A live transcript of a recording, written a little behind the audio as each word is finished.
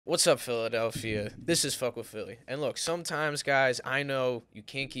What's up, Philadelphia? This is Phuck with Philly. And look, sometimes, guys, I know you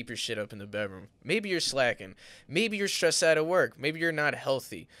can't keep your shit up in the bedroom. Maybe you're slacking. Maybe you're stressed out at work. Maybe you're not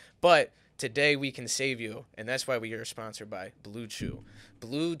healthy. But today we can save you, and that's why we are sponsored by Blue Chew.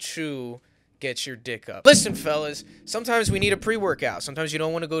 Blue Chew gets your dick up. Listen, fellas, sometimes we need a pre-workout. Sometimes you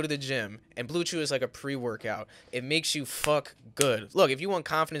don't want to go to the gym, and Blue Chew is like a pre-workout. It makes you fuck good. Look, if you want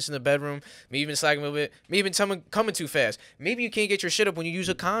confidence in the bedroom, maybe you've been slacking a little bit, maybe you've been coming too fast, maybe you can't get your shit up when you use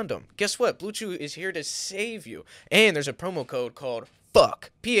a condom. Guess what? Blue Chew is here to save you. And there's a promo code called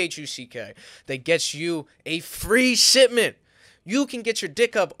Phuck, P-H-U-C-K, that gets you a free shipment. You can get your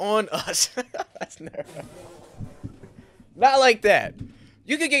dick up on us. That's not like that.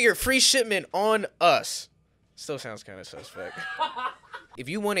 You could get your free shipment on us. Still sounds kind of suspect. If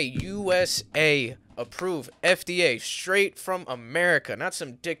you want a USA approved FDA straight from America, not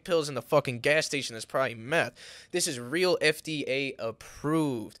some dick pills in the fucking gas station that's probably meth. This is real FDA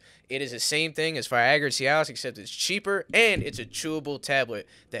approved. It is the same thing as Viagra and Cialis, except it's cheaper and it's a chewable tablet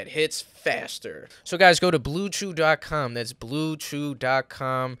that hits faster. So guys, go to bluechew.com. That's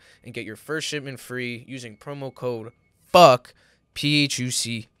bluechew.com and get your first shipment free using promo code Phuck.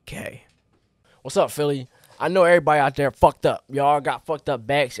 P-H-U-C-K. What's up, Philly? I know everybody out there fucked up. Y'all got fucked up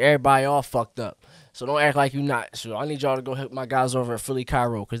backs. Everybody all fucked up. So don't act like you not. So I need y'all to go hook my guys over at Philly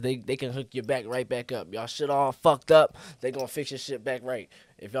Chiro, because they can hook your back right back up. Y'all shit all fucked up. They gonna fix your shit back right.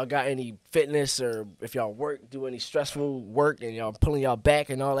 If y'all got any fitness or if y'all do any stressful work and y'all pulling y'all back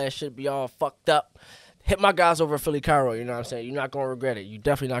and all that shit be all fucked up, hit my guys over at Philly Chiro, you know what I'm saying? You're not going to regret it. You're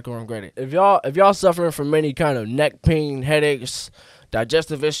definitely not going to regret it. If y'all suffering from any kind of neck pain, headaches,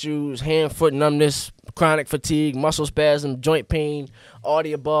 digestive issues, hand, foot numbness, chronic fatigue, muscle spasm, joint pain, all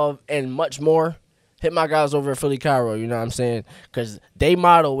the above, and much more, hit my guys over at Philly Chiro, you know what I'm saying? Because their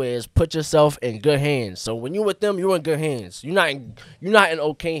motto is put yourself in good hands. So when you with them, you're in good hands. You're not in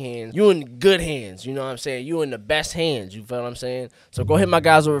okay hands. You in good hands, you know what I'm saying? You in the best hands, you feel what I'm saying? So go hit my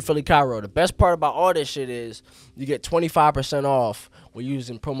guys over at Philly Chiro. The best part about all this shit is you get 25% off when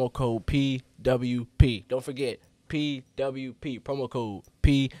using promo code PWP. Don't forget, PWP, promo code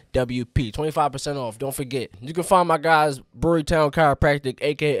PWP, 25% off. Don't forget. You can find my guys Brewerytown Chiropractic,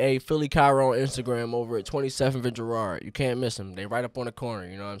 aka Philly Chiro, on Instagram over at 27th and Girard. You can't miss them. They right up on the corner.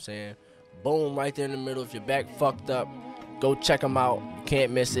 You know what I'm saying? Boom, right there in the middle. If your back fucked up, go check them out. You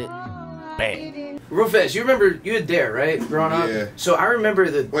can't miss it. Bam. Real fast, you remember you had Dare, right? Growing up. Yeah. So I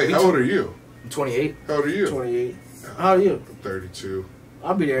remember the. Wait, how old are you? I'm 28. How old are you? 28. How are you? I'm 32.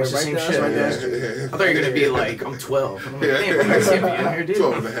 I'll be there. It's the right same there. shit. Right Yeah. there. I thought you were gonna be like, I'm 12. I'm like, damn, I can't be in here, dude.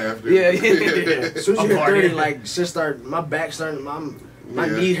 12 and a half, dude. Yeah. As soon as you I'm hit 30, partying. like, shit start, my back starting, my Yeah.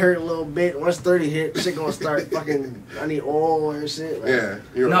 knee hurt a little bit. Once 30 hit, shit gonna start fucking, I need oil and shit. Like, Yeah.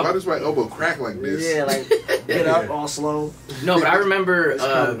 You know, No. why does my elbow crack like this? yeah, like, get up all slow. No, but I remember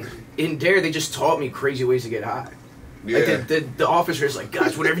in Dare, they just taught me crazy ways to get high. Yeah. Like the officer's like,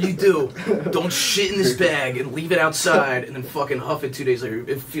 guys, whatever you do, don't shit in this bag and leave it outside and then fucking huff it 2 days later.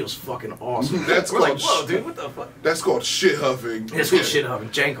 It feels fucking awesome. That's We're like, called whoa, dude, what the fuck? That's called shit huffing. That's what shit huffing.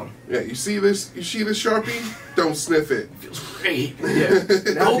 Jank 'em. Yeah, you see this? You see this Sharpie? Don't sniff it. Feels great. Yeah.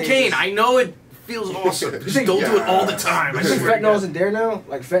 Cocaine, I know it feels awesome. Just don't do it all the time. I You think swear to fentanyl's God. in there now?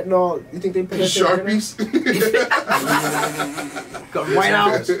 Like, fentanyl, you think they put that shit in there? Sharpies? White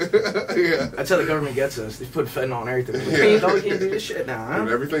House. Yeah. That's how the government gets us. They put fentanyl on everything. Yeah. Oh, we can't do this shit now, And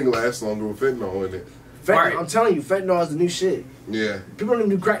huh? everything lasts longer with fentanyl in it. Fentanyl, Alright. I'm telling you, fentanyl is the new shit. Yeah. People don't even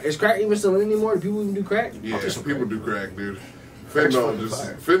do crack. Is crack even still in anymore? Do people even do crack? Yeah, do some people crack. do crack, dude. Crack's Fentanyl fucking just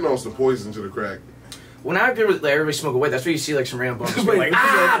fire. fentanyl's the poison to the crack. When I hear like, everybody smoke away, that's where you see like some random bums just be like,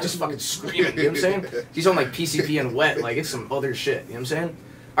 ah, just fucking screaming. You know what I'm saying? He's on like PCP and wet, like it's some other shit. You know what I'm saying?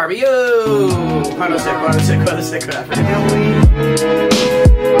 Alright, but yo! Hold on a sec.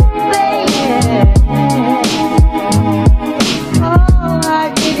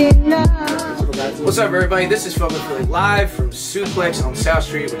 What's up, everybody? This is Phuck with Philly, live from Suplex on South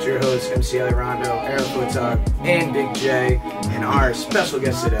Street with your hosts, MC Ali Rondo, Aaron Phuck, and Big J, and our special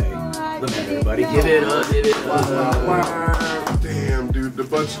guest today, Lemaire, everybody. Give it up, give it up. Damn, dude, the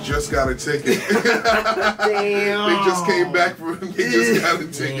bunch just got a ticket. Damn. They just came back from. They just got a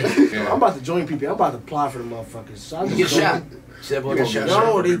ticket. I'm about to join people. I'm about to apply for the motherfuckers. So I You just get go- shot. See that boy You get won't shot? get shot.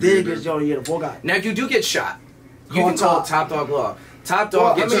 No, they did get yo. Yeah, the boy got. Now, if you do get shot, you Call can call top. Top Dog Law. Top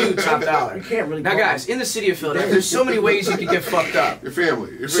Dog Well, gets I mean, you top dollar. you can't really Now, call guys, in the city of Philadelphia, there's so many ways you can get fucked up. Your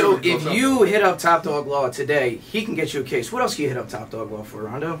family. Your So family if goes you up. hit up Top Dog Law today, he can get you a case. What else can you hit up Top Dog Law for,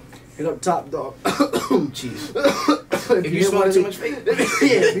 Rondo? Hit up Top Dog. Jeez. if If you smoke too much vape. yeah,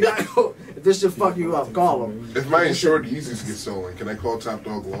 if you gotta go, If this should fuck you up, call him. If my insured Yeezys get stolen, can I call Top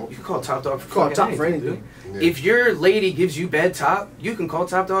Dog Law? You can call Top Dog for Call fucking Top for anything, anything. dude. Yeah. If your lady gives you bad top, you can call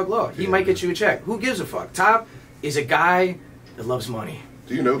Top Dog Law. He might get you a check. Who gives a fuck? Top is a guy that loves money.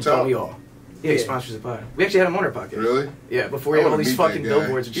 Do you know Don't Top? we all? Yeah, he sponsors the pod. We actually had him on our podcast. Really? Yeah, before he had all these fucking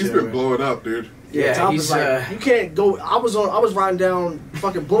billboards and shit. He's been everywhere. blowing up, dude. Yeah, Top he's is like, you can't go. I was riding down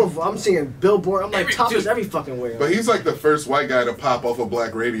fucking Boulevard. I'm seeing billboard. I'm like, Top is every fucking way. But he's like the first white guy to pop off of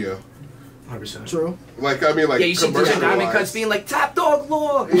black radio. 100%. True. Like, I mean, like, Yeah, you see DJ Diamond Cuts being like, Top Dog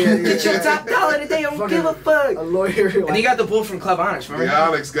Law! Get your top dollar today, I don't give a fuck! A lawyer. Like, And he got the bull from Club Onyx, remember? The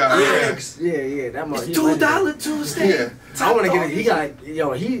Onyx guy. Yeah, that much. It's $2 Tuesday! Yeah. I want to get it. He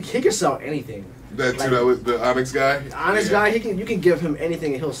got, he can sell anything. That, you know, the Onyx guy? The Onyx guy, you can give him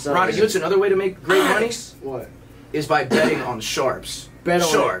anything and he'll sell Ronnie, it. you know what's another way to make great money? What? Is by betting on Sharps. Bet on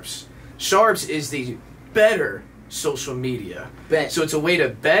Sharps. Sharps is the better social media. Bet. So it's a way to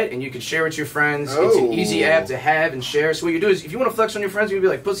bet and you can share with your friends. It's an easy app to have and share. So what you do is, if you want to flex on your friends, you'd be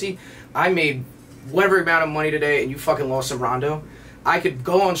like, pussy, I made whatever amount of money today and you fucking lost some Rondo. I could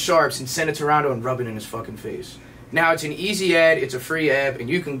go on Sharps and send it to Rondo and rub it in his fucking face. Now it's an easy ad, it's a free app, and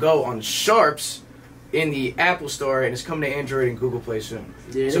you can go on Sharps in the Apple Store, and it's coming to Android and Google Play soon.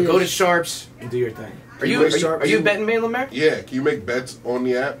 Yeah, so go to Sharps and do your thing. Are you a betting man, Lemaire? Yeah, can you make bets on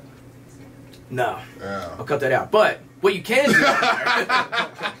the app? No. Oh. I'll cut that out. But what you can do,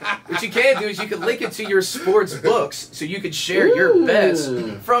 what you can do is you can link it to your sports books, so you could share your bets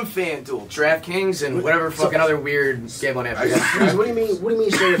from FanDuel, DraftKings, and whatever fucking other weird gambling app. What do you mean? What do you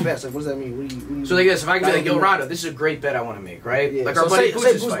mean share your bets? Like, what does that mean? What do you So like this, if I can be like, yo, Rondo, this is a great bet I want to make, right? Yeah. Like So our buddy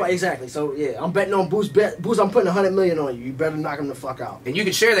say Boots Boost, fight. exactly. So yeah, I'm betting on Boost. Boost, I'm putting 100 million on you. You better knock him the fuck out. And you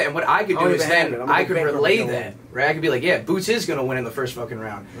can share that, and what I could I don't do is even have then it. I'm I gonna could bankrupt relay it, that, right? I could be like, yeah, Boots is going to win in the first fucking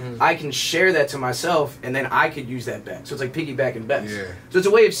round. I can share that to myself, and then I could use that bet. So it's like piggybacking bets. Yeah. So it's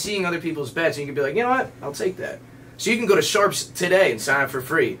a way of seeing other people's bets, and you can be like, you know what? I'll take that. So you can go to Sharps today and sign up for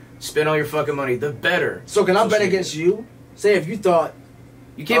free. Spend all your fucking money. The better. So can I bet social against you? Say if you thought.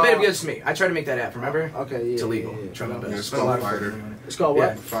 You can't bet against me. I tried to make that app, remember? Okay, yeah. It's illegal. Yeah. Try my best. Yeah, it's Spend a lot called of Fighter. fucking money. It's called what?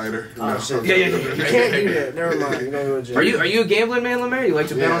 Yeah. Fighter. Oh, No. shit. Yeah. You can't do that. Never mind. You're gonna go to jail. Are you a gambling man, Lemaire? You like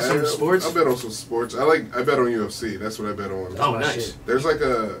to bet on some sports? I bet on some sports. I bet on UFC. That's what I bet on. Oh, my nice. shit. There's like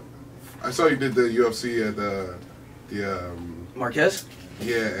I saw you did the UFC at the Marquez?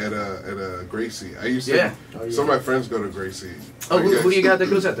 at a Gracie. I used to. Yeah. Oh, yeah. Some of my friends go to Gracie. Oh, who do you got that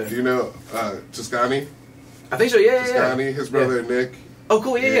goes out Do there? you know Toscani? I think so, yeah. Toscani, his brother Nick. Oh,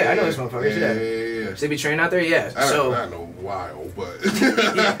 cool, yeah. I know those motherfuckers, yeah. Yeah. So they be training out there? Yeah. I So, don't know why, but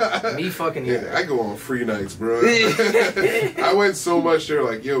yeah, me fucking yeah, either. I go on free nights, bro. I went so much. They're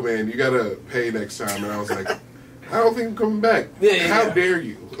like, "Yo, man, you gotta pay next time," and I was like, "I don't think I'm coming back. How dare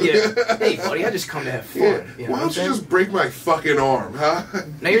you?" Yeah. Hey, buddy, I just come to have fun. Yeah. You know Why what I'm don't you saying? just break my fucking arm, huh?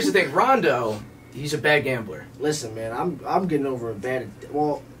 Now, here's the thing. Rondo, he's a bad gambler. Listen, man, I'm getting over a bad.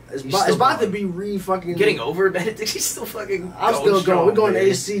 Well, it's He's about, still it's about to going. be fucking Getting over a bad addiction, he's still fucking I'm going still strong, going. We're going man. to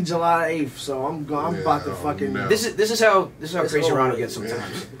AC July 8th, so I'm about to Yeah, fucking. no. This is how It's crazy over. Rondo gets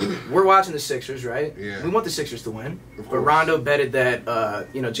sometimes. We're watching the Sixers, right? Yeah. We want the Sixers to win, Of but course. Rondo betted that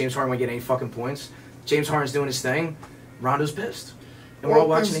James Harden wouldn't get any fucking points. James Harden's doing his thing.Rondo's pissed, and we're all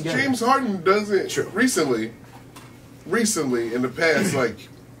watching again. James Harden doesn't. True. Recently, in the past like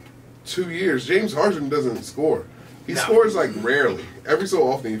 2 years, James Harden doesn't score. He No. scores like rarely. Every so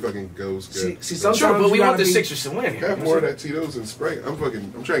often, he fucking goes good. See, sometimes Sure, but you we want gotta the be- Sixers to win. Here. Have more of that Tito's and Sprite. I'm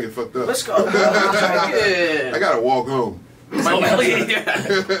trying to get fucked up. Let's go. Yeah. I gotta walk home. Oh, hell yeah.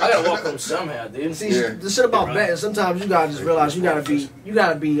 I gotta walk home somehow, dude. See, Yeah. the shit about Yeah, betting. Sometimes you gotta just realize you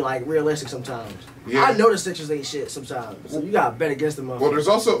gotta be like realistic. Sometimes Yeah. I know the Sixers ain't shit. Sometimes, so you gotta bet against them. Well, there's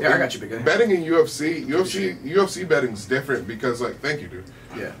also Yeah, I got you, big guy. betting in UFC betting's different because thank you, dude.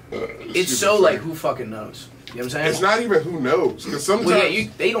 Yeah. Excuse It's me, so sorry. like, who fucking knows? You know what I'm saying? It's not even who knows because sometimes Well, yeah,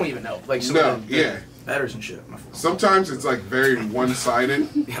 they don't even know. Like, some No, of the yeah. betters and shit. My fault. sometimes it's like very one-sided.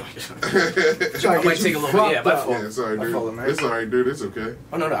 Yeah, Trying I to might get take you a little bit. Yeah, fucked my up. fault. Yeah, sorry, My dude. fault, man. It's alright, dude. It's okay.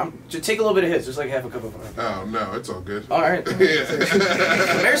 Oh no! Just take a little bit of his. Just like half a cup of. Oh no, it's all good. All right. Yeah,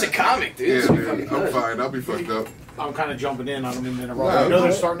 There's a comic, dude. yeah, It's fucking dude. I'm good. fine. I'll be fucked up. I'm kind of jumping in. I don't mean to interrupt. No, I know they're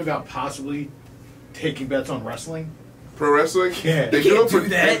no. starting about possibly taking bets on wrestling. Pro wrestling? Yeah. They You do can't it for do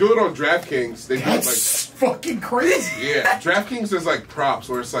that. they do it on DraftKings. They do it That's fucking crazy. like yeah, DraftKings is like props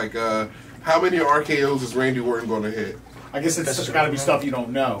where it's like how many RKO's is Randy Orton going to hit? I guess it's That's got to be stuff you don't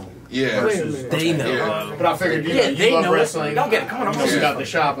know. Yeah. They know. Yeah. But I figured, you Yeah, know, you they love know it. wrestling. Don't get it. Come on, I'm You gonna got the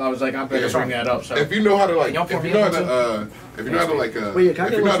shop. I was like, I better bring that up. So If you know how to like, Y'all if pour you me know in how too? to, if you know how to like, Wait, yeah, can I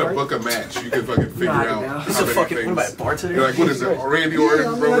if get you know how one to Sprite? book a match, you can fucking figure Knock it out down. how This is a many fucking, things. what am I, bartender? You're like, what is it? Randy yeah, Orton, I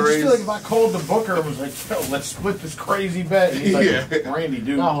mean, Roman I just feel like Reigns? if I called the booker and was like, yo, let's split this crazy bet. And he's like, Yeah. Randy,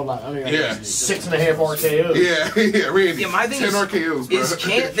 dude, No, hold on. I mean, Yeah. 6.5 RKOs. Yeah, Randy. Yeah, my thing 10 is, RKOs,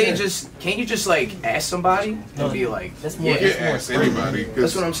 bro. can't you just like ask somebody and be like, That's more. Yeah, ask anybody. 'cause-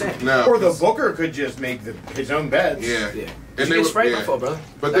 That's what I'm saying. No, Or the 'cause- booker could just make his own bets. Yeah. yeah. And Did they you would, get Sprite? yeah. My fault, brother.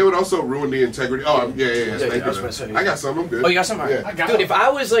 But they would also ruin the integrity. Oh, yeah. Yeah, Thank I you. was about to say. I got some. I'm good. Oh, you got some? All right. Yeah. I got Dude, it. if I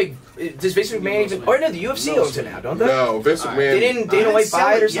was like, does Vince McMahon even? Or no, the UFC owns it now, don't they? No, Vince McMahon. Didn't Dana White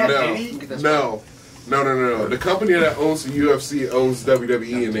buy it or something? No. The company that owns the UFC owns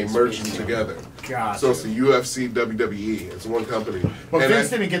WWE, and they merged them together. God. So it's the UFC WWE. It's one company. But And Vince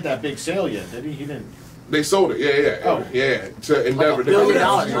I- didn't get that big sale yet, did he? He didn't. they sold it. Oh. Yeah. To Endeavor. $1 billion,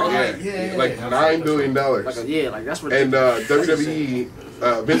 Yeah, right? Yeah, like yeah. $9 billion. Like a, yeah, like that's what. And WWE,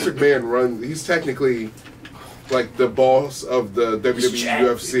 Vince McMahon runs. He's technically like the boss of the WWE jacked,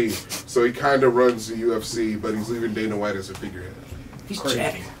 UFC. So he kind of runs the UFC, but he's leaving Dana White as a figurehead. He's Crazy.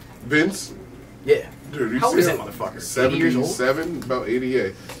 jacked. Vince, Yeah. dude, you How old see is that him? motherfucker? 80 years old? 77, about 88.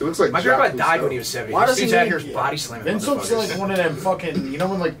 It looks like My grandpa Jack died himself. when he was 70. Why does He's he out need- here body slamming Vince looks motherfuckers. like one of them fucking, you know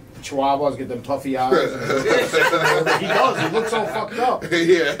when like Chihuahuas get them puffy eyes? He does. He looks all fucked up.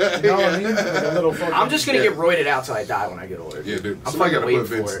 Yeah. You know what I mean? Like a little fucking, I'm just gonna Yeah. get roided out till I die when I get older. Yeah, dude. I'm Somebody fucking gotta waiting put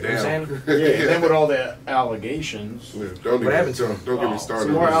for Vince it. You know what I'm down. saying? Yeah, and then with all the allegations. Yeah, don't What happened to him? Don't get me Oh, started.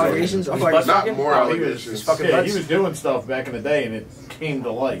 Some more on that. allegations. I'm He's like, butt Not fucking? more Oh, he allegations. was fucking Yeah, butts? he was doing stuff back in the day, and it came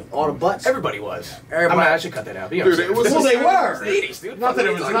to light. all the butts. Everybody was. Everybody- I should cut that out. But you Dude, know it what I'm was- saying. Well, they were. It's the 80s, dude. Not that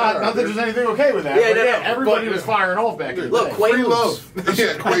it was not that there's anything okay with that. Yeah, but no, yeah, no, everybody but- was firing off back in the Look, day. Quaaludes. Free love.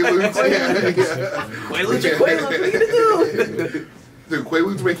 Yeah, Quaaludes. Yeah. Quaaludes are Quaaludes. What are you gonna do? Dude,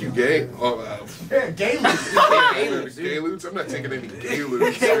 Quaaludes make you gay. Oh, Yeah, gay league. Quaaludes? I'm not taking any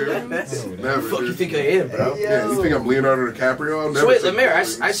Quaaludes, dude. Never, Fuck you dude. think I am, bro? Yeah, you think I'm Leonardo DiCaprio? I'll never So wait, take Lemaire, I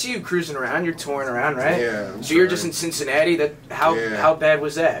Quaaludes. see you cruising around. You're touring around, right? Yeah, I'm So you're sorry. just in Cincinnati. How Yeah. bad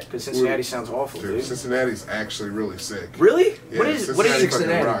was that? Because Cincinnati Dude, sounds awful, Dude, dude. Cincinnati's actually really sick. Really? Yeah, What is fucking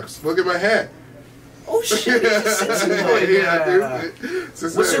Cincinnati? rocks. Look at my hat. Oh shit! It's a Cincinnati. Yeah, dude.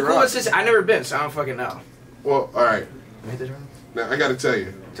 Cincinnati What's so cool about rocks. Cincinnati? I've never been, so I don't fucking know. Well, all right. You hit this wrong? Now I got to tell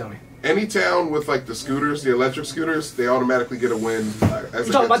you, Tell me. any town with like the scooters, the electric scooters, they automatically get a win. As You a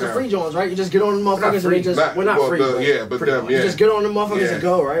talking good about the town. free Jones, right? You just get on the motherfuckers and free. they just Not- we're not well, free. the- but yeah, but Pretty them, much. yeah. You just get on the motherfuckers Yeah. and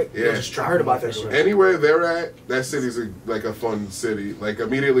go, right? Yeah. Just I heard about that shit. Anywhere they're at, that city's like a fun city. Like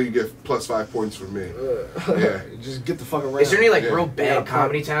immediately you get +5 points from me. Yeah, Just get the fuck around. Is there any like Yeah. real bad Yeah,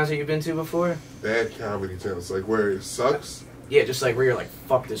 comedy towns that you've been to before? bad comedy towns. Like where it sucks. Yeah, just like where you're like,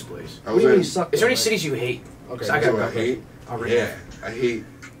 fuck this place. I What was do you in. mean suck? Is there any though, cities you hate? Okay. So I Do got I a couple. hate? I'll read Yeah, it. I hate.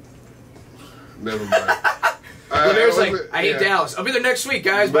 Never mind. Lemaire's like, wasn't- I hate yeah. Dallas. I'll be there next week,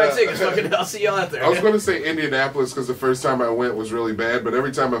 guys. Buy But- tickets. Fucking, I'll see y'all out there. I was going to say Indianapolis because the first time I went was really bad, but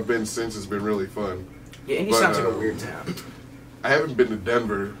every time I've been since it's been really fun. Yeah, Indy but, sounds like a weird town. I haven't been to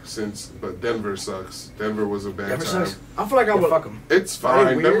Denver since, but Denver sucks. Denver was a bad Denver time. sucks. I feel like I Yeah, would. fuck them. It's Are they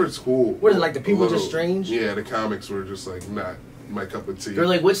fine. weird? Denver's cool. What is it, like, the people A just strange? Yeah, the comics were just like not my cup of tea. They're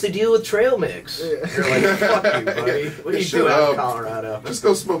like, what's the deal with trail mix? Yeah. You're like, fuck you, buddy. What do you Shut do out up. in Colorado? Just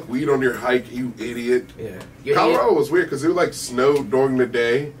go smoke weed on your hike, you idiot. Yeah. You hate Colorado was weird because it would like snow during the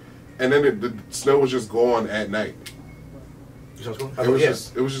day, and then the snow was just gone at night. Sounds cool. It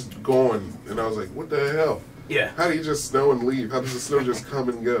was just gone, and I was like, what the hell? Yeah. How do you just snow and leave? How does the snow just come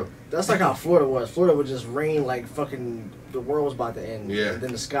and go? That's like how Florida was. Florida would just rain like fucking the world was about to end. Yeah. And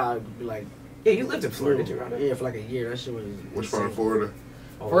then the sky would be like. Yeah, you lived in Florida, did you, Ronnie? Yeah, for like a year. That shit was. Which part of insane. Florida?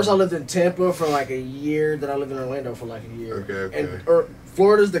 First, I lived in Tampa for like a year. Then I lived in Orlando for like a year. Okay. And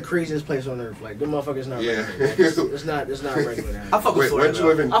Florida's the craziest place on earth. Like, them motherfuckers not Yeah. regular. Like, it's not regular. I Now. fuck with Wait, Florida. when'd you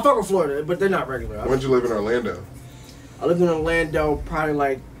live in? I fuck with Florida, but they're not regular. When'd you live in Orlando? I lived in Orlando probably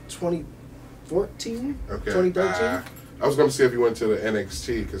like 2014, Okay. 2013. I was gonna see if you went to the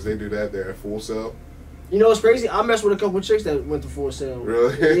NXT because they do that there at Full Sail. You know what's crazy? I messed with a couple of chicks that went to Full Sail.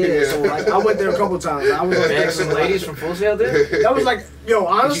 Really? Yeah, so like I went there a couple times. I was Bag some ladies from Full Sail, dude? That was like, yo, Did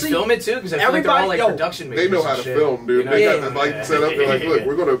honestly, you film it too? Because I feel like they're all like everybody- production They makers know and how to shit. film, dude. You know? They Yeah. got the light set up. They're like, look,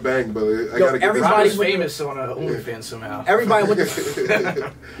 we're gonna bang, but I gotta get everybody this. Ronnie's went- famous on OnlyFans somehow. everybody went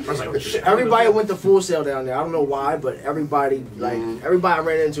to I was like, oh shit. everybody went to Full Sail down there. I don't know why, but everybody everybody I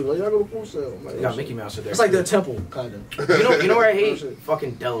ran into like, I go to Full Sail. I'm like, You got Mickey Mouse in there. It's like the temple kind of. You know where I hate? Shit.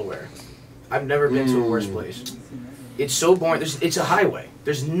 Fucking Delaware. I've never been to a worse place. It's so boring. It's a highway.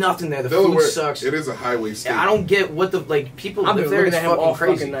 There's nothing there. The Delaware, food sucks. it is a highway state. I don't get what the like people I've live been there. looking It's at him fucking all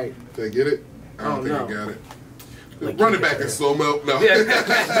crazy. fucking night. Did I get it? I don't Oh, think no. I got it. Like, Run it back in slow mo. No.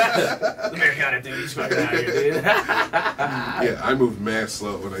 Yeah. Lemaire got it, dude. He's fucking out here, dude. Yeah, I moved mad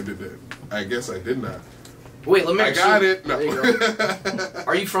slow when I did that. I guess I did not. Wait, Lemaire. I got it. No.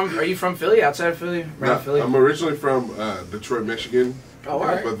 Are you from Philly? Outside of Philly? No, Philly? I'm originally from Detroit, Michigan. Oh, all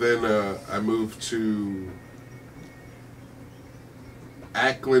right. But then I moved to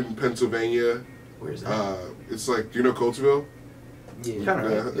Akron, Pennsylvania. Where's that? It's like, do you know Coatesville? Yeah. Kind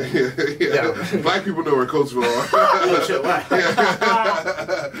of. Yeah. Black people know where Coatesville are. Oh, shit, why?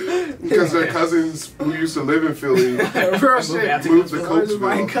 Because their cousins who used to live in Philly Real shit. moved to Somebody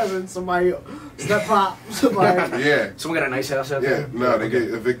Coatesville. cousin, somebody step pop, somebody. Yeah. Someone got a nice house out Yeah, there? no, they get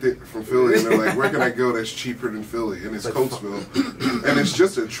evicted from Philly, and they're like, where can I go that's cheaper than Philly? And it's Like, Coatesville. And it's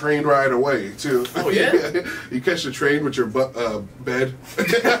just a train ride away, too. Oh, yeah? You catch the train with your bed.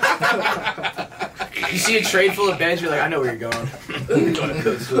 You see a trade full of beds, you're like, I know where you're going. You're going to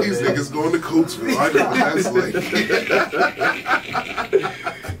Coatesville, These man. niggas going to Coatesville. I know what that's like.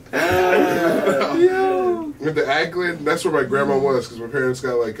 With the Akron, that's where my grandma was, because my parents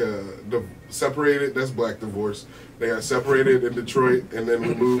got like separated. That's black divorce. They got separated in Detroit, and then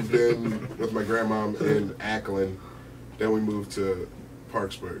we moved in with my grandma in Akron. Then we moved to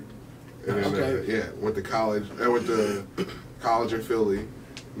Parksburg, and then Okay. went to college. I went to college in Philly,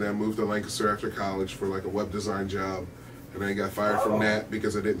 and then I moved to Lancaster after college for like a web design job. And I got fired from that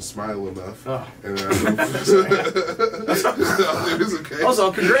because I didn't smile enough. Oh. And then I moved. It was okay.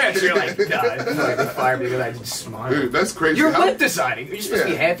 Also, congrats. You're like, God, they fired me because I didn't smile. Dude, that's crazy. You're How- web designing. You're supposed to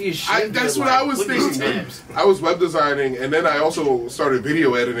be Yeah. happy as shit. That's You're what like, I was look at these thinking. tabs. I was web designing, and then I also started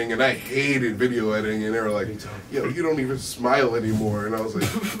video editing, and I hated video editing. And they were like, "Yo, you don't even smile anymore." And I was like,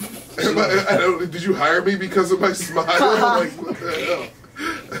 "Did you hire me because of my smile?" I'm like, what the hell?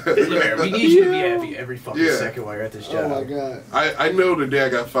 Lemaire, we need you to be happy every fucking Yeah. second while you're at this Oh job. my god. I know the day I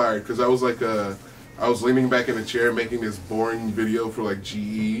got fired because I was like, I was leaning back in the chair making this boring video for like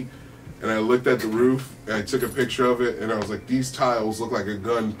GE, and I looked at the roof and I took a picture of it, and I was like, these tiles look like a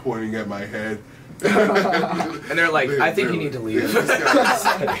gun pointing at my head. And they're like, I think you need to leave. Yeah,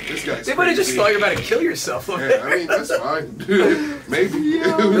 this guy's They might have just crazy. thought you were about to kill yourself. Yeah, I mean, that's fine. Maybe.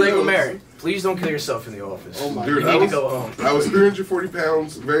 You're like, Lemaire, please don't kill yourself in the office. Oh my You Dude, need I to was, go home. I was 340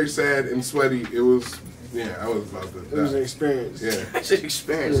 pounds, very sad and sweaty. It was, I was about to It was an die. experience. Yeah. It's an It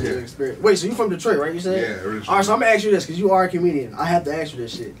experience. was an experience. Wait, so you from Detroit, right? You said? Yeah, originally. Alright, so I'm gonna ask you this, because you are a comedian. I have to ask you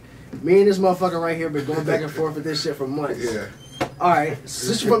this shit. Me and this motherfucker right here been going back and forth with this shit for months. Yeah. Alright,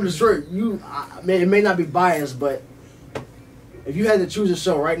 since you're from Detroit, it may not be biased, but if you had to choose a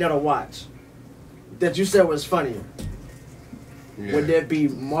show right now to watch that you said was funnier, Yeah. would that be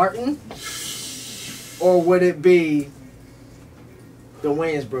Martin? Or would it be the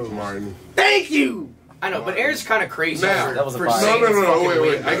Wayans Bros? Martin. Thank you! I know, but Aaron's kind of crazy. Now, for- that was a for fire. saying No, it's fucking wait.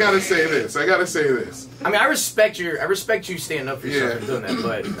 weird. I gotta say this. I mean, I respect you standing up for yourself Yeah. and doing that,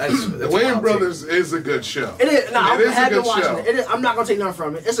 but The that's Wayans wild, Brothers is a good show. It is. No, It is I a have been good watching show. it. It is, I'm not gonna take nothing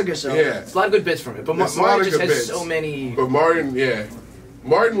from it. It's a good show. Yeah. It's a lot of good bits from it, but There's a lot Martin of just good has bits. so many. But Martin,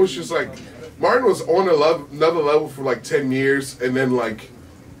 Martin was just like, Martin was on another level for like 10 years, and then like,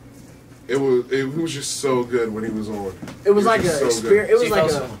 it was just so good when he was on. It was like just a so experience. It So was you like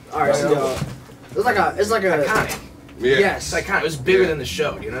felt a. so- All right, so it's like a. Iconic. Yeah. Yes. It's iconic. It was bigger Yeah. than the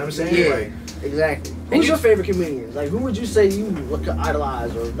show. You know what I'm saying? Yeah. Like, Exactly. And Who's you- your favorite comedian? Like, who would you say you look to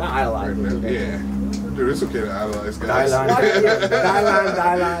idolize or not idolize? but- Yeah. Dude, it's okay to idolize guys. Dylan.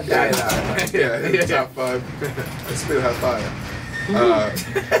 Dylan. Yeah, top 5. Let's spit high five.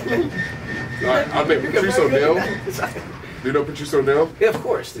 All right, I'll make Patrice O'Neill. Do you know Patrice O'Neill? Yeah, of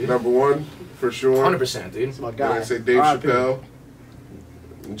course, dude. Number 1, for sure. 100%, dude. My And guy. I say Dave R.I.P. Chappelle.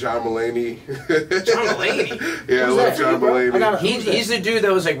 John Mulaney. John Mulaney. Yeah, I Who's love that? John I Mulaney. gotta- He's the dude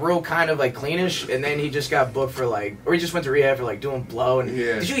that was like real kind of like cleanish, and then he just got booked for like, or he just went to rehab for like doing blow. And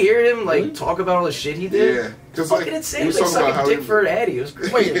Yeah. did you hear him like talk about all the shit he did? Yeah, because Fucking like, insane. he was Like talking about sucking how dick he, for an Addy. It was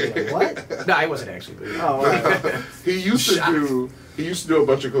great. Wait a minute, what? No, I wasn't actually. But Oh, all right. he used to Shocked. do a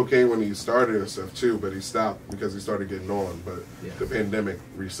bunch of cocaine when he started and stuff too, but he stopped because he started getting on. But Yeah. the pandemic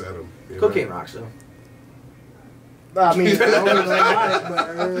reset him. you Cocaine know? rocks though. I mean, I don't know about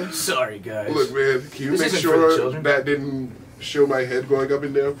it, but Sorry, guys. Look, man, can you This make isn't for the sure children. that didn't show my head going up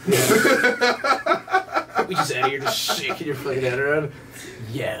and down? We just out here just shaking your fucking head around.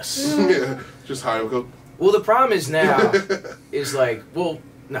 Yes. Yeah, just high on coke. Well, the problem is now is like, well,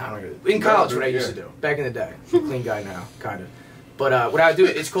 no, I don't know. In college, what I used to Yeah. do back in the day, I'm a clean guy now, kind of. But what I would do,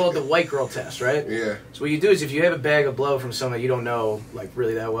 it's called the white girl test, right? Yeah. So what you do is if you have a bag of blow from someone you don't know like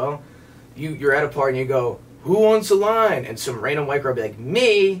really that well, you're at a party and you go, who wants a line? And some random white girl will be like,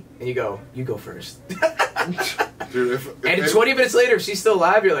 me, and you go first. Dude, if And 20 minutes later, if she's still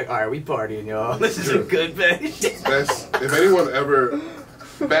alive, you're like, all right, we partying, y'all. This is a good bitch. that's if anyone ever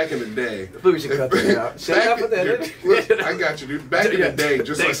back in the day. We should cut that out. Shut up with that. Dude, look, I got you, dude. Back in the day,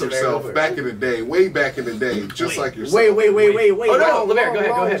 just like Thanks, Lemaire. yourself. Back in the day, way back in the day, just like yourself. Wait. Oh, no, Lemaire, go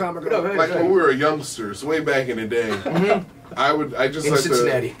ahead. Long Go time ahead. ago. Go ahead. Like when we were youngsters, way back in the day. I just In like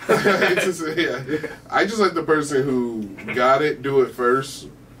Cincinnati. I just like the person who got it, do it first,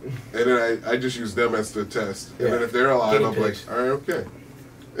 and then I just use them as the test. And then if they're alive, Guinea I'm like, pigs. all right,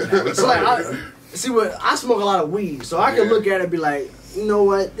 okay. So like, I smoke a lot of weed, so I can look at it and be like, you know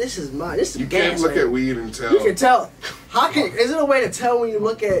what, this is You gas. can't look man. at weed and tell. You can tell. Is there a way to tell when you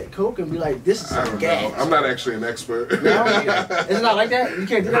look at coke and be like, this is I some don't gas? know. I'm not actually an expert. No? Is it not like that? You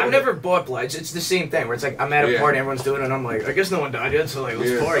can't do that. I've never bought blood. It's the same thing where it's like I'm at a Yeah. party, everyone's doing it, and I'm like, I guess no one died yet, so like, let's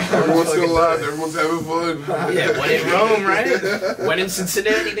Yeah. party. Everyone's Let's still fucking alive. do it. Everyone's having fun. Yeah, when in Rome, right? When in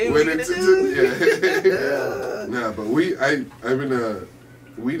Cincinnati, dude. When What it's you gonna do? yeah. Nah, but I've been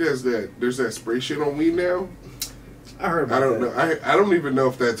weed has that. There's that spray shit on weed now. I heard about I don't that. know. I don't even know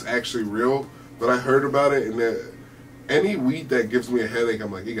if that's actually real, but I heard about it, and that any weed that gives me a headache,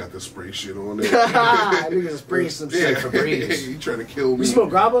 I'm like, you got the spray shit on it. Niggas spray some Yeah, shit. Febreze. you trying to kill me? You smoke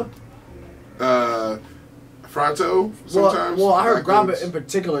grabba? Fronto sometimes. Well, I heard grabba Backwoods. in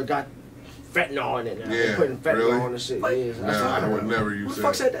particular got fentanyl in it. Now. They're Yeah, putting fentanyl really? on the shit. Like, Yeah, that's No, what I I heard. would never Who use the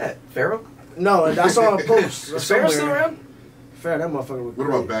fuck that. said that? Pharaoh? No, I saw a post. Is Pharaoh still somewhere. around? Fair, that motherfucker was What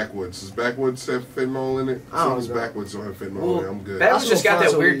great. about Backwoods? Does Backwoods have fentanyl in it? I don't As long as know. Backwoods don't have fentanyl in it, I'm good. Backwoods That's just what got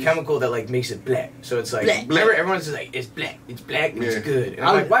that Fonzo weird used. chemical that like makes it black. So it's like, Black. remember everyone's just like, it's black, and it's Yeah. good. And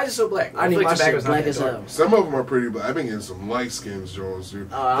I'm like, why is it so black? I need feel my like shit tobacco's not black that as dark. hell. Some of them are pretty, but I've been getting some light skins, Jones,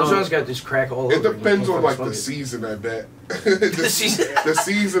 dude. Those ones got this crack all over. It depends You on can't like fucking the smoke it. season, I bet. The season? the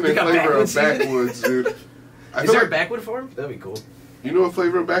season They and got flavor of Backwoods in it? Backwoods, dude. I Is feel there a like, backwood form? That'd be cool. you know what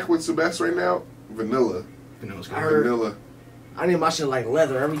flavor of Backwoods the best right now? Vanilla. Who knows? I heard- Vanilla. I need my shit like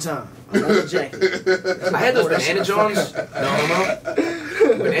leather every time. A leather jacket. I had those Oh, that's- banana johns. No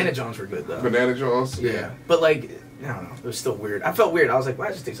homo. Banana johns were good though. Banana Jones? Yeah, but like, I don't know. It was still weird. I felt weird. I was like, why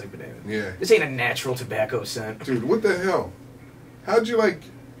does it taste like banana? Yeah. This ain't a natural tobacco scent. Dude, what the hell? How'd you like...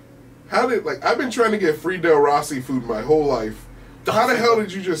 I've been trying to get free Del Rossi food my whole life. How the hell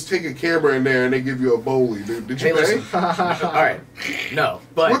did you just take a camera in there and they give you a bowlie, dude? Did Hey, you pay? listen. All right. No,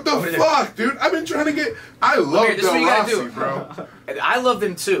 but What the over there- fuck, dude? I've been trying to get... I love Here, this is what Del you gotta Rossi, do. bro. I love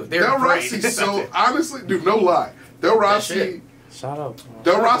them too. They're Del great. Rossi's so... Honestly, dude, no lie. Del Rossi... shit. Shout out.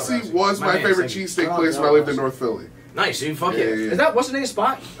 Del Rossi was My my man, favorite thank you. cheesesteak Shout place out when I Del lived in Rossi. North Philly. Nice, dude. Fuck Yeah, yeah. yeah. Is that what's the name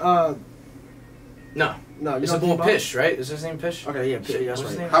spot? No, No, you it's know a bull what I'm Pish, right? Is his name Pish? Okay, yeah, Pish, that's What's his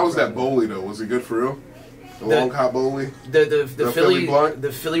right. name? How was that bowlie, though? Was it good for real? The long hot bowlie? The The Philly Philly blunt?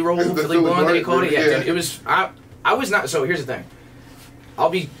 the Philly roll, The Philly Philly blunt that he blunt, called it. Yeah, yeah. dude, it was. I was not. So here's the thing. I'll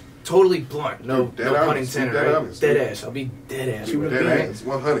be totally blunt. No, Dude, dead no pun honest, intended. dead Right? honest, Dead dude. ass. I'll be dead ass. Dude, with dead it, right? ass,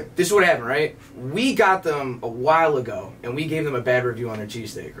 100. This is what happened, right? We got them a while ago, and we gave them a bad review on their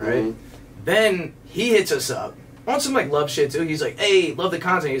cheesesteak, right? Mhm. Then he hits us up on some like love shit too. He's like, "Hey, love the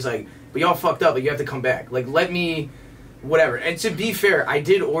content." He's like, "But y'all fucked up. But you have to come back. Like, let me." Whatever. And to be fair, I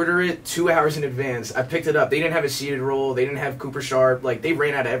did order it 2 hours in advance. I picked it up. They didn't have a seeded roll. They didn't have Cooper Sharp. Like, they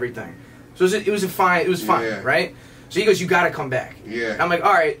ran out of everything. So it was fine, Yeah. right? So he goes, you got to come back. Yeah. I'm like,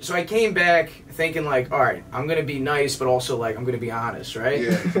 all right. So I came back thinking like, all right, I'm going to be nice, but also like, I'm going to be honest, right?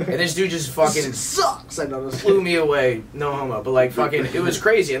 Yeah. And this dude just fucking This sucks. I know this. blew me away. No homo. But like, fucking, it was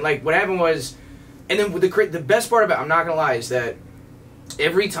crazy. And like, what happened was, and then the best part about it, I'm not going to lie, is that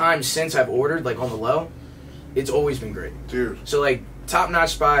every time since I've ordered, like on the low, it's always been great. Dude, So like top-notch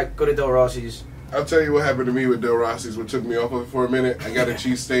spot, go to Del Rossi's. I'll tell you what happened to me with Del Rossi's. What took me off of it for a minute. I got a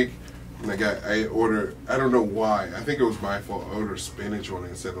cheesesteak, and I ordered. I don't know why. I think it was my fault. I ordered spinach on it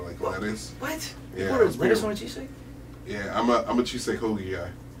instead of like lettuce. What? Yeah, You ordered it's lettuce weird. on a cheesesteak? Yeah, I'm a cheesesteak hoagie guy.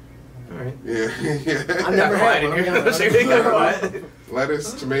 Alright. Yeah, yeah. I never had one.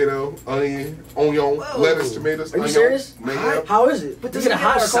 Lettuce, tomato, onion, Whoa. lettuce, tomatoes, Are you onion, serious? mayo. How is it? But You does it get get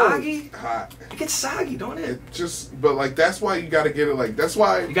hot or cold? soggy? Hot. It gets soggy, don't it? It just, but like that's why you gotta get it. Like that's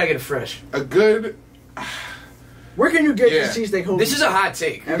why You gotta get it fresh. a good. Where can you get Yeah. this cheesesteak hoagie? This is a hot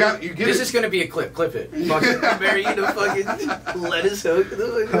take. You get This it. is gonna be a clip. Clip it. Fucking Mary, you know, fucking lettuce hook.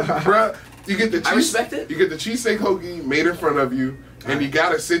 Bruh, you get the cheese, I respect it. You get the cheesesteak hoagie made in front of you, and you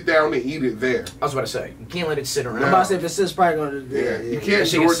gotta sit down and eat it there. I was about to say, you can't let it sit I'm around. about to say if it sits probably gonna. Yeah, you That can't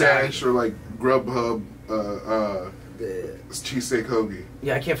shit gets DoorDash saggy. or like Grubhub Yeah. cheesesteak hoagie.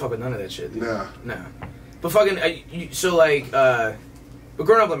 Yeah, I can't fuck with none of that shit. Dude. Nah. Nah. But fucking, so like, but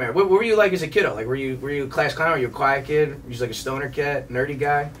growing up, Lemaire, what were you like as a kiddo? Like, were you a class clown? Were you a quiet kid? Were you just like a stoner cat, nerdy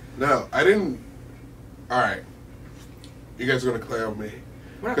guy? No, I didn't. All right, you guys are gonna clown me.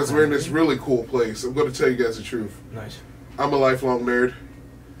 because we're in this really cool place. I'm going to tell you guys the truth. Nice. I'm a lifelong nerd.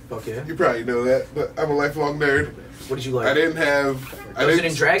 Fuck yeah. You probably know that, but I'm a lifelong nerd. What did you like? I didn't have. Was it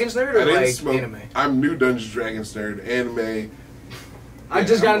in Dragon's Nerd or like anime? I'm new Dungeons and Dragons nerd. Anime. I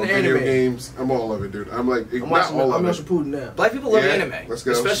just got into video anime. games. I'm all of it, dude. I'm like, I'm not all watching of it. Shippuden now. Black people love Yeah, anime, let's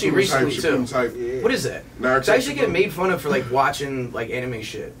go. especially Shippuden recently type, too. Shippuden type. Yeah. What is that? Naruto, Because I used to get Shippuden. made fun of for like watching like anime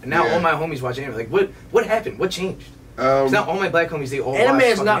shit, and now Yeah. all my homies watch anime. Like, what happened? What changed? 'Cause now all my black homies, they all Anime watch is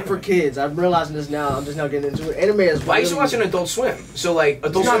fucking not for anime. kids. I'm realizing this now. I'm just now getting into it. Anime is. Well, I used to really- watch an Adult Swim, so like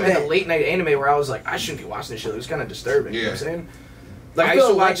Adult not Swim had bad. a late night anime where I was like, I shouldn't be watching this shit. It was kind of disturbing. You know what I'm Yeah. saying? Like I I used to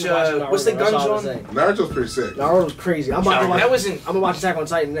feel like watch watching what's the Naruto, that's guns all I'm on? saying. Naruto's pretty sick. Naruto was crazy. I'm about to No, watch. that wasn't. I'm gonna watch Attack on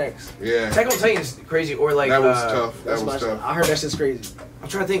Titan next. Yeah, Attack on Titan's crazy, or like that was tough. That That's was my shit. tough. I heard that shit's crazy. I'm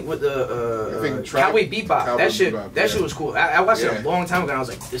trying to think what I the think Cowboy Bebop. Cowboy That shit, Bebop, that yeah. shit was cool. I watched it Yeah. a long time ago, and I was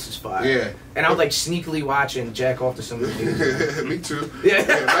like, this is fire. Yeah. And I would like sneakily watch and jack off to some of the videos. Me too. Yeah.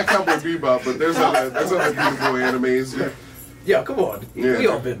 Not Cowboy Bebop, but there's other beautiful animes. Dude. Yeah, come on. Yeah. We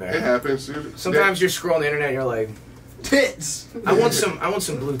all been It there. happens, dude. Sometimes you're scrolling the internet and you're like, Tits. I want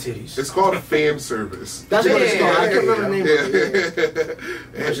some blue titties. It's called fan service. That's what it's Yeah, called. I there can't you remember the go. name of it.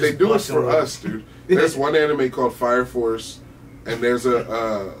 And Just they do it busting for up. us, dude. There's one anime called Fire Force, and there's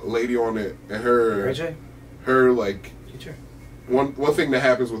a lady on it, and Right, Jay? her like Teacher. one thing that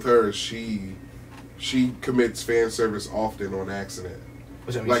happens with her is she commits fan service often on accident,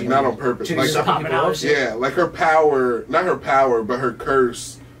 What's that mean? like She- not on purpose. she Like sucking popping people out up? shit. yeah, like her power, not her power, but her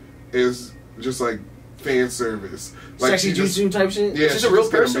curse is just like fan service. Like Sexy she just- jutsu type shit. Yeah, Is this she a real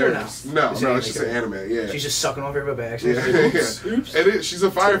just get person or embarrassed. no? No, Is no, it it's just an anime. Yeah, She's just sucking off everybody by yeah, accident. yeah. Oops. And she's a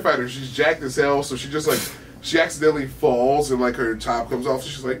firefighter. She's jacked as hell, so she just like she accidentally falls and like her top comes off. So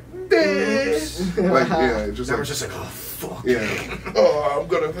she's like, like yeah, just That like was just like, oh fuck. yeah. Oh, I'm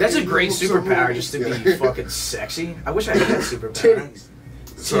gonna. That's a great superpower, just to be Yeah. fucking sexy. I wish I had that superpower. Titties.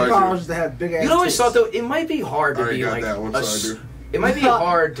 Sorry, Powers dude. to have big ass. You know, I always tits. thought though it might be hard I to already be got like that one. a Sorry, s- dude. It might be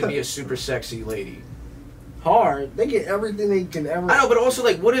hard to be a super sexy lady. hard. They get everything they can ever. I know, but also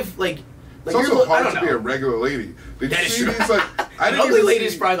like, what if like It's you're also I hard don't to be a know. regular lady. Did That you is see true. these like? I An didn't ugly even lady see-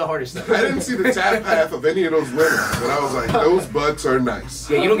 is probably the hardest thing. I didn't see the tap path of any of those women, but I was like, those butts are nice.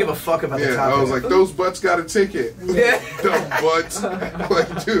 Yeah, you don't give a fuck about the Yeah, top. I was half. like, those butts got a ticket. yeah. Dumb butts.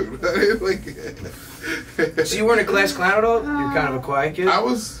 Like, dude, like. So you weren't a class clown at all? You're kind of a quiet kid.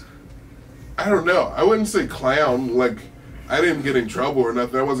 I don't know. I wouldn't say clown. Like, I didn't get in trouble or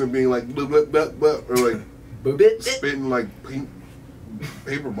nothing. I wasn't being like, blah, blah, blah, blah, or like Boobit. spitting like pink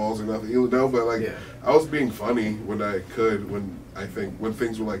paper balls or nothing, you know. But like, Yeah. I was being funny when I could. When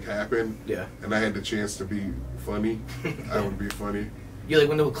things would like happen, Yeah. and I had the chance to be funny, I would be funny. You like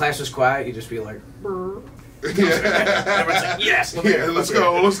when the class was quiet, you just be like, Yeah, everyone's like, yes, yeah. Let's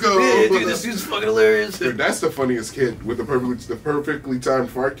go. Let's go. Yeah, dude, this dude's fucking hilarious. Dude, that's the funniest kid with the perfectly timed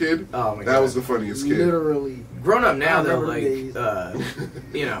fart kid. Oh my That God. was the funniest kid. Literally. Grown up now I though, remember like days.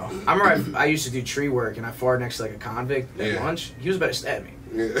 you know, I remember I used to do tree work and I farted next to like a convict at Yeah. lunch. He was about to stab me.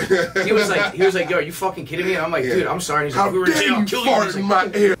 Yeah. He was like, yo, are you fucking kidding me? And I'm like, Yeah. dude, I'm sorry. And he's How like, we were in dare jail, you I'll kill you. fart He's in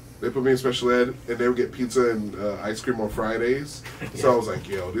like, my ear? They put me in special ed, and they would get pizza and ice cream on Fridays. So I was like,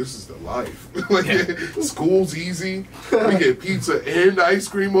 yo, this is the life. Like, school's easy. We get pizza and ice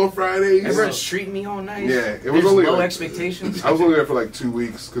cream on Fridays. Everyone's treating me all nice. Yeah, it was There's only low like- expectations. I was only there for like 2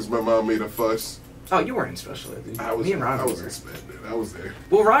 weeks because my mom made a fuss. Oh, you weren't in special ed, dude. I was Me and Rondo I was were. in sped, dude. I was there.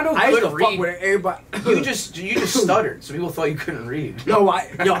 Well, Rondo I used to couldn't fuck read. with everybody. You just stuttered, so people thought you couldn't read. I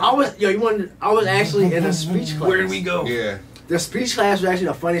was actually in a speech class. Where did we go? Yeah. The speech class was actually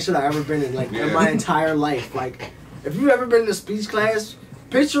the funniest shit I've ever been in, like Yeah. in my entire life. Like, if you've ever been in a speech class,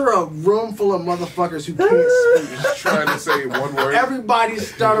 picture a room full of motherfuckers who can't speak. Just trying to say one word.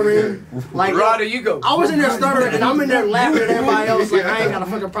 Everybody's stuttering. Like, Rondo, you go. I was in there stuttering, and I'm in there laughing at everybody else. Like, I ain't got a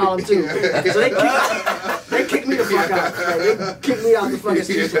fucking problem too. So they kicked me the fuck out. Like, they kicked me out the fucking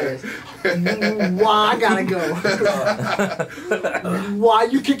speech class. Why I gotta go? Why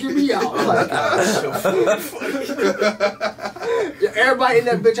you kicking me out? Like, everybody in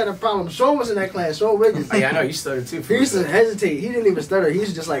that bitch had a problem. Sean was in that class. Sean Wiggins. Oh, yeah, I know you stuttered too. He used to hesitate. He didn't even stutter. He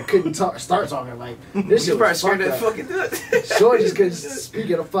used to just like couldn't start talking. Like, this You shit probably was scared fucked to up. fucking do it. Sean just couldn't speak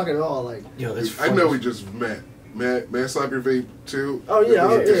at a fucking all. Like, Yo, that's I funny. know we just met. May I slap your vape too? oh yeah,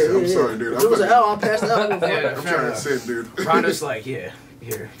 I'm sorry, dude. If it was an L, I'll pass the L. Yeah, I'm fair trying to enough. sit, dude. Rondo's like, yeah,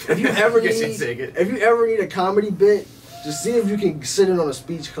 here. If you ever Guess need, you'd take it. if you ever need a comedy bit, just see if you can sit in on a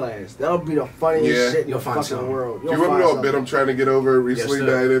speech class. That'll be the funniest Yeah. shit in You'll the find fucking something. world. Do you want to know a bit I'm trying to get over recently Yes,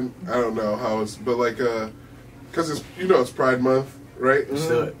 that sir. I didn't? I don't know how it's, but like, cause it's it's Pride Month, right? Let's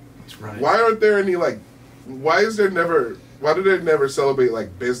do it. Let's run it. Why aren't there any like? Why do they never celebrate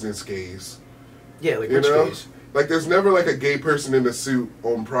like business gays? Yeah, like You rich know? gays. Like, there's never like a gay person in a suit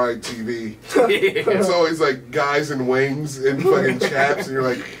on Pride TV. It's always like guys in wings and fucking chaps, and you're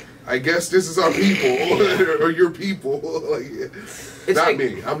like, I guess this is our people or your people. Like, it's not like,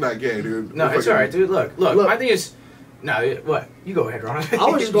 me. I'm not gay, dude. No, it's alright, dude. Look. My thing is, no, what? You go ahead, Ron. I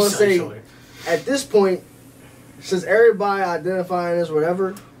was just gonna say, at this point, since everybody identifying as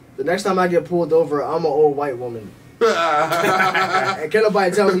whatever, the next time I get pulled over, I'm an old white woman. And can't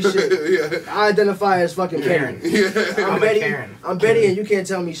nobody tell me shit. I identify as fucking Karen. I'm Betty. Karen. I'm Betty, and you can't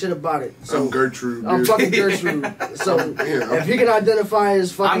tell me shit about it. So I'm Gertrude. I'm fucking Gertrude. So if he can identify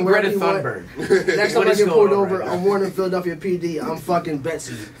as fucking I'm Greta Thunberg. Next time I get pulled over, I'm warning Philadelphia PD. I'm fucking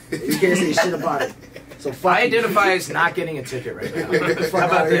Betsy. You can't say shit about it. So fuck I identify as not getting a ticket right now. How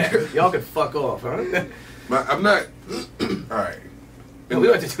about that? Y'all can fuck off, huh? I'm not. All right. We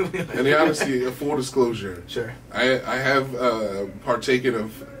went to do. In the honesty, a full disclosure. Sure. I have partaken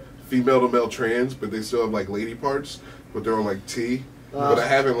of female to male trans, but they still have like lady parts, but they're on like T. But I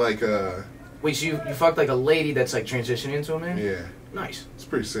haven't like Wait, so you fucked like a lady that's like transitioning into a man? Yeah. Nice. It's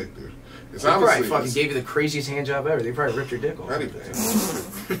pretty sick, dude. It's They honestly probably fucking gave you the craziest hand job ever. They probably ripped your dick off. not even.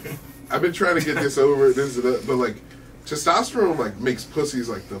 I've been trying to get this over. But like testosterone like makes pussies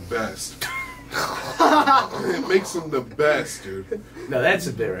like the best. It makes them the best, dude. No, that's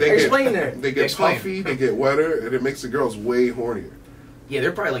a bit right. Explain that. They get Explain. puffy, they get wetter, and it makes the girls way hornier. Yeah,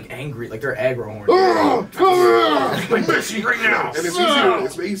 they're probably like angry, like they're aggro horny. And I'm bitchy right now.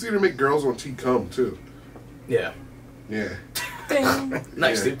 it's easier to make girls on T cum too. Yeah. Yeah.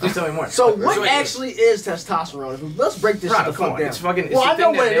 Nice, dude. Please tell me more. So what actually is testosterone? Let's break this shit the come fuck on. down. It's fucking. It's Well, I the know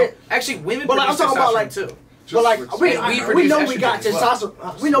thing what that it they'll- is. Actually, women But like, I'm produce talking about testosterone like, too. but like Just we produce know we got estrogen as well.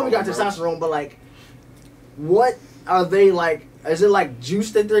 testosterone. We know we got testosterone, but like, what are they like? Is it like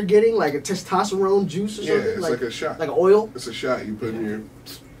juice that they're getting, like a testosterone juice or Yeah, something? it's like a shot. like oil. It's a shot you put in your.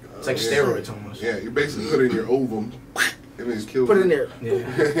 It's like Yeah. steroids almost. Yeah, you basically put it in your ovum, and it just kills. Put it in there.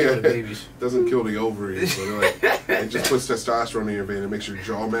 Yeah. Kill the babies. Doesn't kill the ovaries, but it just puts testosterone in your vein and makes your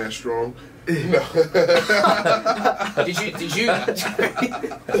jaw mass strong. No. Did you?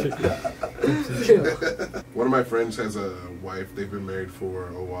 One of my friends has a wife. They've been married for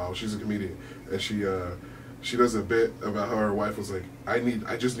a while. She's a comedian, and she does a bit about how her wife was like, I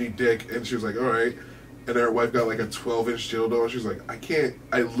just need dick, and she was like, all right. And her wife got like a 12-inch dildo, and she's like,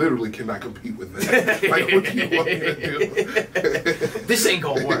 I literally cannot compete with that. Like, what do you want me to do? This ain't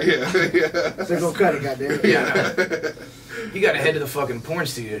gonna work. Yeah. They're gonna cut it, goddamn. Yeah. No. You gotta head to the fucking porn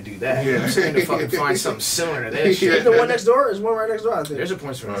studio to do that. Yeah. I'm saying to fucking find something similar to that Yeah. shit. Is the one next door? Is one right next door? I think. There's a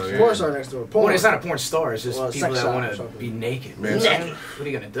porn star. Oh, yeah. Porn star next door. Porn. Well, it's not a porn star. It's just Well, people sex that shop want or to something. be naked. Man, What are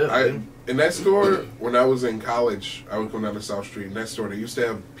you gonna do? Dude? In that store, when I was in college, I would come down to South Street. In that store, they used to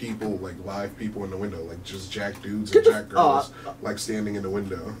have people, like live people in the window, like just jack dudes and jack girls, like standing in the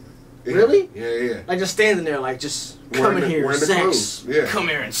window. Yeah. Really? Yeah. Like just standing there, like just Wearing come in here, wearing the sex. clothes. Yeah. Come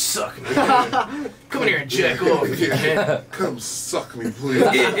here and suck me. Come in here and jack off if you can. Come suck me, please.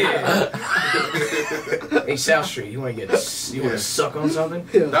 Yeah. Hey, South Street, you want to suck on something?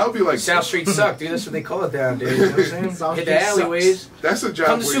 That would be like South Street suck, dude. That's what they call it down there. You know what I'm saying? South Hit Street the alleyways. That's a job.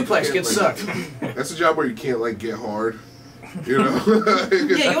 Come to where you Suplex, can't, get like, sucked. That's a job where you can't like get hard. You know? Yeah,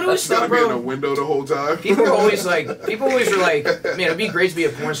 you know what's You gotta up, be in bro? a window the whole time. People always were like, man, it'd be great to be a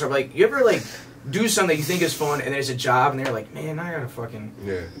porn star. But like, you ever like do something that you think is fun and there's a job and they're like, man, I gotta fucking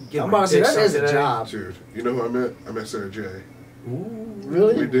Yeah. get I'm my about to say dick that sucked is a today. job. Dude, you know who I met? I met Sarah J.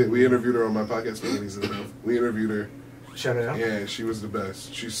 Really? We interviewed her on my podcast, Ladies and Stuff. We interviewed her. Shout it out. Yeah, she was the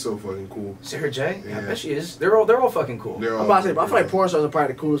best. She's so fucking cool. Sarah J. Yeah. I Yeah. bet she is. They're all fucking cool. They're I'm all about to say, but I feel like porn stars are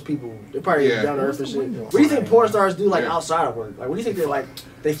probably the coolest people. They're probably Yeah. down to earth and shit. What do you think porn stars do like Yeah. outside of work? Like, what do you think they like?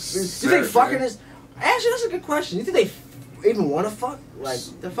 Do you Sarah think fucking J. is? Actually, that's a good question. Do you think they even want to fuck? Like,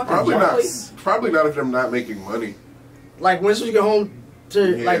 the fucking Probably job not. place? Probably not if they're not making money. Like, when you get home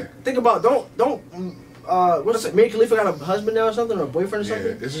to Yeah. like think about what's it? Mia Khalifa got a husband now or something, or a boyfriend or Yeah,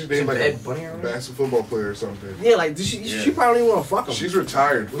 something? it's just Some named like Ed a Bunny or whatever? basketball football player or something. Yeah, like she Yeah. probably don't even want to fuck him. She's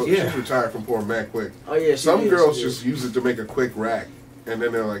retired. Yeah. She's retired from porn mad quick. Oh yeah, Some girls she just use it to make a quick rack, and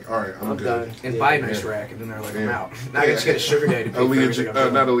then they're like, "All right, I'm good." done. And Yeah. buy a nice Yeah. rack, and then they're like, I'm Yeah. out. Now I just get a sugar daddy. to pay for Aaliyah, everything I'm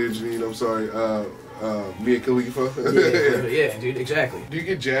doing. not Aaliyah Janine. I'm sorry. Mia Khalifa. Yeah, dude, exactly. Do you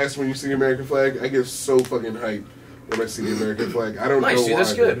get jazzed when you see the American flag? I get so fucking hyped when I see the American flag. I don't Nice, know dude. why.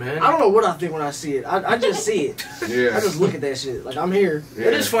 That's good, man. I don't know what I think when I see it. I just see it. Yeah. I just look at that shit. Like, I'm here. Yeah.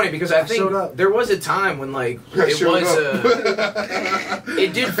 It is funny because I think showed up. there was a time when like I it showed was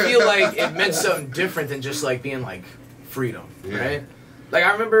it did feel like it meant something different than just like being like freedom, Yeah. right? Like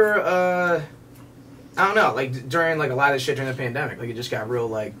I remember I don't know, like during like a lot of shit during the pandemic, like it just got real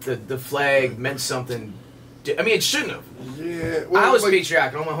like the flag meant something I mean, it shouldn't have. Yeah, well, I was like,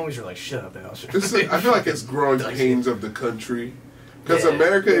 patriotic, and all my homies were like, "Shut up, Al." I feel like it's growing pains of the country. Because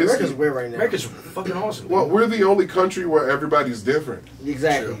America's weird right now. America's fucking awesome. Well, we're the only country where everybody's different.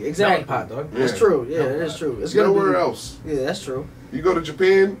 Exactly. True. Exactly. Melting pot, dog. Yeah. It's true. Yeah, it is true. It's Nowhere else. Yeah, that's true. You go to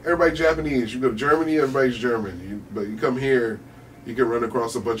Japan, everybody's Japanese. You go to Germany, everybody's German. But you come here, you can run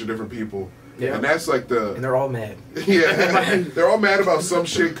across a bunch of different people. Yeah. And that's like the... And they're all mad. Yeah. They're all mad about some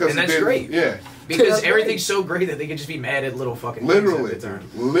shit because... And that's great. Yeah. Because everything's so great that they can just be mad at little fucking Literally. things at the time.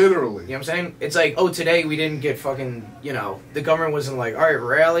 Literally. You know what I'm saying? It's like, oh, today we didn't get fucking, you know, the government wasn't like, all right,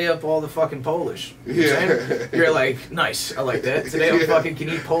 rally up all the fucking Polish. You know what I'm saying? You're like, nice, I like that. Today I fucking can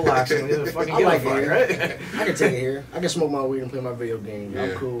eat Polacks and we fucking I give like a fuck, it. right? I can take it here. I can smoke my weed and play my video game. Yeah.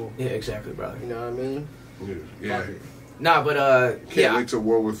 I'm cool. Yeah, exactly, brother. You know what I mean? Yeah. Fuck it. Nah, but, Can't yeah. wait till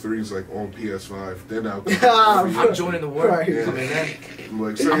World War III's like on PS5. Then I'll... I'm joining the war. Right. You know what I mean, man? I'm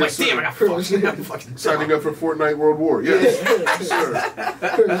like, sir, I'm like, yes, damn, sir. I got fucked. I'm fucking Signing up for Fortnite World War. Yes,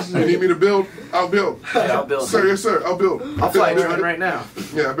 sir. You need me to build? I'll build. Yeah, I'll build. Sir, yes, sir. I'll build. I'll fly to one right now.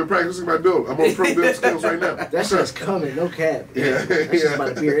 Yeah, I've been practicing my build. I'm on pro build skills right now. That shit's coming, no cap. Yeah. That shit's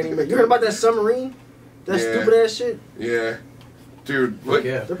about to be here any minute. You heard about that submarine? That Yeah. stupid ass shit? Yeah. Dude, what?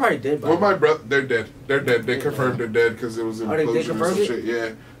 Yeah. They're probably dead by Well, now. my brother, they're dead. They're dead. They confirmed they're dead because it was an Oh, they implosion or confirmed some it? shit. Yeah.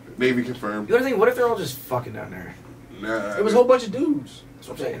 Navy confirmed. The other thing, what if they're all just fucking down there? Nah. It was a whole bunch of dudes. That's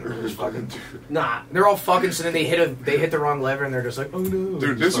what I'm saying. They're just fucking. Nah. They're all fucking. So then they hit the wrong lever, and they're just like, oh no.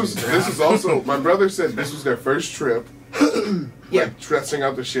 Dude, this is also, my brother said this was their first trip. Yeah. Like, testing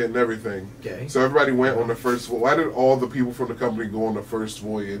out the shit and everything. Okay. So everybody went on the first voyage. Why did all the people from the company go on the first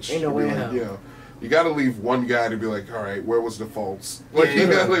voyage? Ain't no To be way in like, hell. you know, you gotta leave one guy to be like, all right, where was the faults? Like, Yeah. you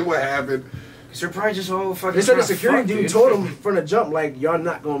know, like, what happened? Because they're probably just all fucking. They said the trying to security fuck, dude dude. told them from the jump, like, y'all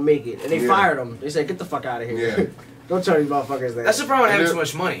not gonna make it. And they Yeah. fired him. They said, get the fuck out of here. Yeah. Don't tell these motherfuckers that. That's the problem with And having then too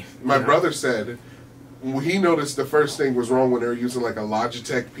much money. My you know? brother said he noticed the first thing was wrong when they were using like a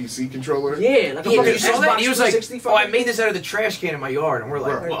Logitech PC controller. Yeah, like a Yeah, fucking you saw that? Xbox He was like, 360 oh, I fucking- made this out of the trash can in my yard. And we're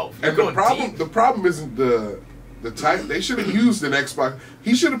like, Right. whoa. You're And the going problem, deep. the problem isn't the type. They should have used an Xbox.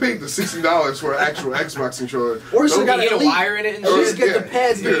 He should have paid the $60 for an actual Xbox controller. Or you should You have got get an a elite. wire in it and At shit. least get the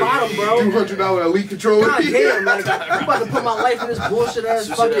pads at the bottom, bro. $200 Elite controller. God damn, like, I'm about to put my life in this bullshit ass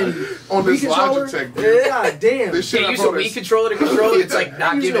fucking On this Wii controller. Logitech, dude. Yeah, god damn. This shit Can't I use a bought Wii is- controller to control it. It's like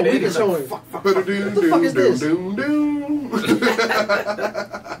not I'm using giving a Wii in. It's like, controller. fuck, fuck. What the fuck is this? Doom, doom.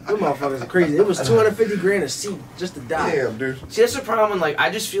 Them motherfuckers are crazy. It was 250 grand a seat just to die. Damn, dude. See, that's the problem. Like, I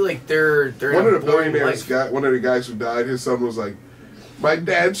just feel like they're One in of a the boring billionaires, life. one of the guys who died, his son was like, my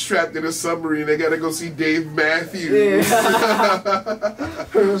dad's trapped in a submarine. I gotta go see Dave Matthews. Yeah.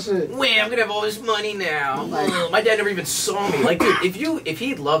 Real shit. Wait, I'm gonna have all this money now. My dad never even saw me. Like, dude, if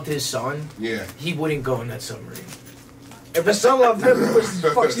he loved his son, Yeah. he wouldn't go in that submarine. If his son loved him, he was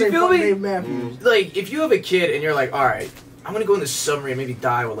fuck straight feel fucking me? Dave Matthews. Like, if you have a kid and you're like, all right, I'm gonna go in this submarine and maybe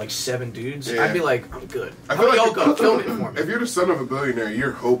die with like 7 dudes, Yeah. I'd be like, I'm good. I How feel about like y'all go film it for me? If you're the son of a billionaire,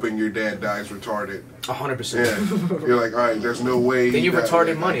 you're hoping your dad dies retarded. 100%. Yeah. You're like, all right, there's no way. Then he you've died.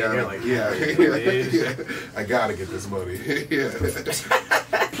 retarded I money, and gotta- you're like, yeah. please. I gotta get this money. yeah.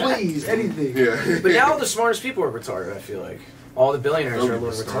 Please, anything. Yeah. But now the smartest people are retarded, I feel like. All the billionaires are a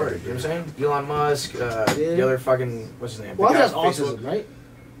little Some people retarded. You know what I'm saying? Elon Musk, the other fucking, what's his name? Well, The that's guy from Facebook. autism, right?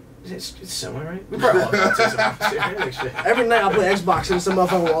 It's similar, right? We probably all have autism. Like shit. Every night I play Xbox and some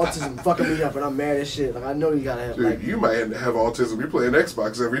motherfucker with autism fucking me up and I'm mad as shit. Like, I know you gotta have, Dude, like... you might have autism. You're playing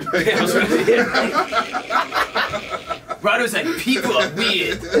Xbox every day. Yeah, I was Ron was like, people are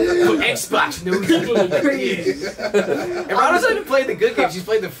weird. But Xbox knows Crazy. And Ron was like playing the good games. He's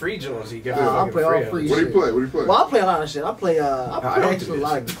playing the free jewels. He get I'll fucking play all free. free. What do you play? What do you play? Well, I play a lot of shit. I play I don't actually do a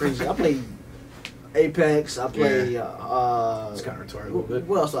lot of crazy. I play Apex. I play It's kind of retarded a little bit.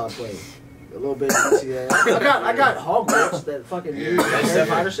 what else do I play? A little bit of GTA. I got Hogwarts, that fucking new That's Harry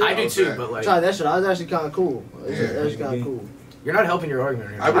Potter definitely, shit. I do too, Okay. but like, Tried that shit. I was actually kind of cool. It was Yeah. actually kind of cool. you're not helping your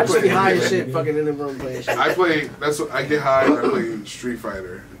argument. Here. I I just be play- high as shit, fucking in the room playing shit. I play. That's what I get high. And I play Street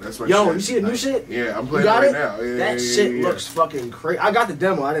Fighter. That's my Yo, shit. you see the new shit? Yeah, I'm You playing got it it? right now. Yeah, That yeah, shit yeah. looks fucking crazy. I got the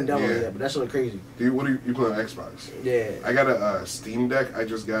demo. I didn't download it Yeah. yet, but that shit look crazy. Dude, what do you play on Xbox? Yeah. I got a Steam Deck. I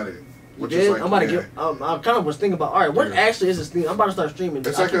just got it. Which Yeah, is like, I'm about to yeah. get. I kind of was thinking about. All right, what Yeah. actually is a Steam? I'm about to start streaming.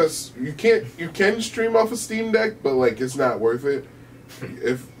 It's I like can- you can stream off a Steam Deck, but like it's not worth it.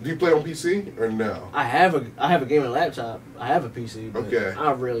 If do you play on PC or no? I have a gaming laptop. I have a PC. But Okay. I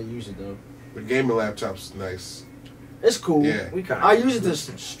don't really use it though. The gaming laptop's nice. It's cool. Yeah. We kind I use it to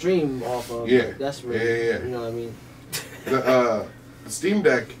stream off of. Yeah. But that's really. Yeah. You know what I mean? The Steam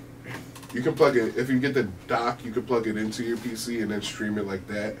Deck, you can plug it if you get the dock. You can plug it into your PC and then stream it like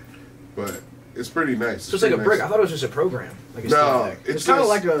that. But It's pretty nice. So it's like a pretty brick. nice. I thought it was just a program. Like a No, Steam Deck. It's kind of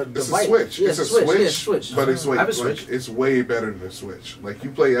like a it's device. a Switch. Yeah, it's a Switch, Yeah, Switch. but it's I have a like Switch. it's way better than a Switch. Like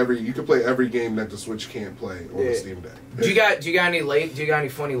you can play every game that the Switch can't play on the Steam Deck. Do you got any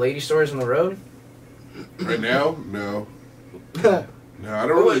funny lady stories on the road? Right now, no. No, I don't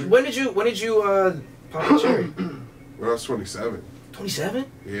really. When did you pop the cherry? When I was 27. 27?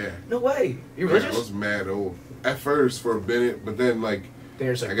 Yeah. No way. You Yeah, religious? I was mad old at first for a minute, but then like Then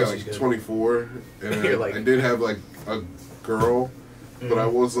you're just like, I got pussy's like good. 24, and You're I, like- I did have like a girl, but I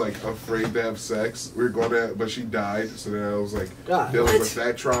was like afraid to have sex. We were going to, but she died, so then I was like God, dealing what? with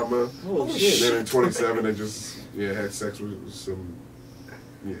that trauma. Holy And shit. then at 27, I just had sex with some.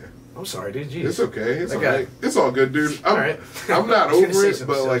 Yeah, I'm sorry, dude. Jeez. it's okay. It's Okay. alright. It's all good, dude. I'm, All right. I'm not I was gonna over say it,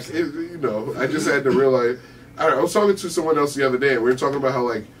 something but like so it, I just had to realize. I was talking to someone else the other day, and we were talking about how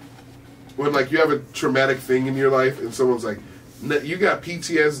like when like you have a traumatic thing in your life, and someone's like, "You got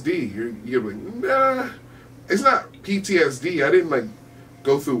PTSD," you're like, "Nah, it's not PTSD. I didn't like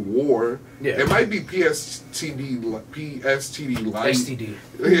go through war. Yeah. It might be PSTD light. STD.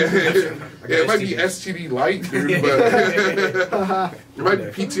 Yeah, it might be STD light, dude, but it might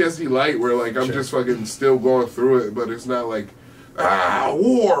be PTSD light where like I'm just fucking still going through it, but it's not like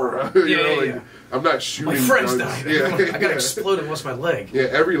war. you know, like yeah. I'm not shooting. My friends guns. died. Yeah, I got exploded and lost my leg. Yeah,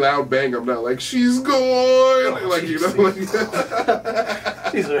 every loud bang, I'm not like she's gone. Like you know, like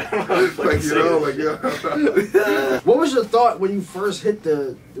like you know, like yeah. What was your thought when you first hit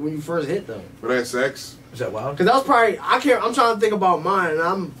though? When I had sex, Is that wild? Because that was probably I'm trying to think about mine, and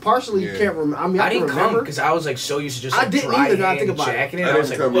I'm partially Yeah. can't remember. I mean, I I can didn't come remember. because I was like so used to just I like, didn't dry either, now I hand think about it. jacking it. I I was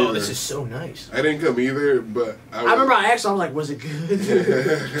didn't like, come whoa, either. this is so nice. I didn't come either, but I remember I asked her, I was like, was it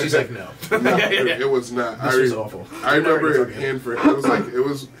good? She's like, no. it was not. This was awful. I remember Never it hand for it was like it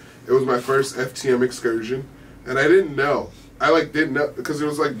was my first FTM excursion, and I didn't know. I like didn't know because it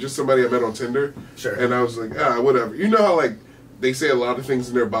was like just somebody I met on Tinder, Sure. and I was like, whatever. You know how like they say a lot of things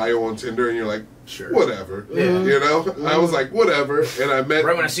in their bio on Tinder, and you're like, Sure. whatever. Yeah. You know, I was like, whatever, and I met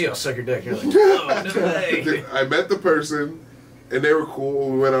Right when I see you, I'll suck your dick. You're like, oh, no way. I met the person, and they were cool.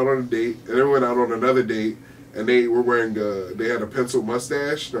 We went out on a date, and then we went out on another date, and they were wearing they had a pencil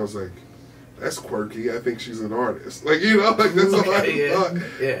mustache, and I was like, that's quirky. I think she's an artist. Like, you know, like that's all I Yeah, thought.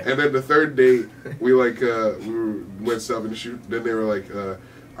 yeah. And then the third date, we like went stuff and shoot. Then they were like,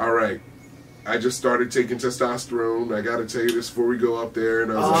 all right, I just started taking testosterone. I got to tell you this before we go up there.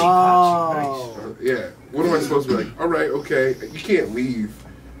 And I was Oh. like, yeah. What am I supposed to be like? All right, okay. You can't leave,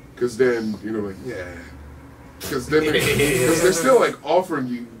 because then like, yeah, because then because they're still like offering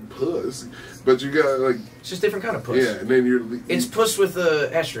you puss, but you got like. It's just different kind of puss. Yeah, and then It's puss with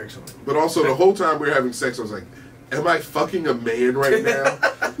the asterisk on it. But also, the whole time we were having sex, I was like, am I fucking a man right now?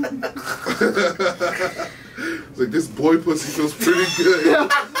 It's like, this boy pussy feels pretty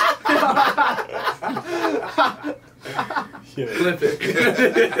good. Flip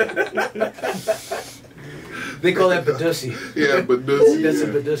it. They call that badussy. Yeah, but That's a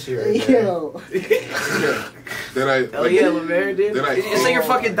badussy right there. Yo. Yeah. Then I... Hell yeah, Lemaire, dude. Then I- It's like your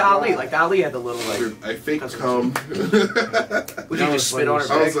fucking Dali. Like, Dali had the little, like... I fake cum. Would you just spit on her I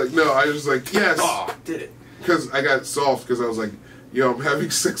back? was like, no, I was like, yes. Oh, did it. Because I got soft, because I was like, yo, I'm having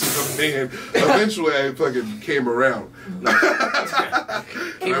sex with a man. Eventually, I fucking came around. Came I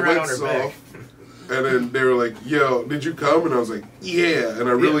around went on her back. soft. And then they were like, yo, did you come? And I was like, yeah. And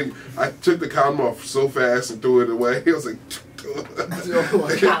I took the condom off so fast and threw it away. I was like, Oh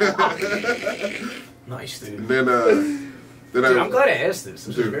my God. Nice, dude. and then Dude, I'm glad I asked this. This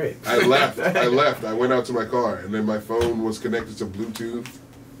was dude, great. I left. I went out to my car, and then my phone was connected to Bluetooth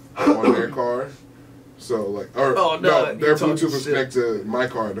on their car. So like, or Oh, no, their you're talking Bluetooth was shit. connected to my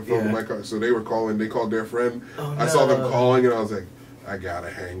car, the phone Yeah. to my car. So they were calling. They called their friend. Oh, I saw them no. calling, and I was like, I gotta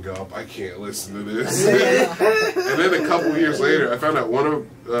hang up. I can't listen to this. And then a couple years later, I found out one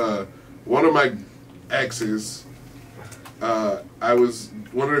of my exes. I was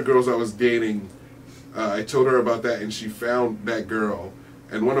one of the girls I was dating. I told her about that, and she found that girl.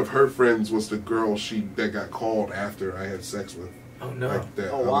 And one of her friends was the girl that got called after I had sex with. Oh, no. Like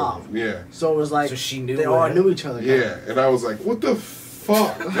that Oh, wow. other- yeah. So it was like So she knew they what all happened? knew each other. Yeah. And I was like, what the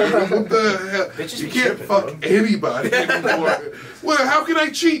fuck? Dude? What the hell? Bitches You be can't tripping, fuck bro. anybody anymore. Well, how can I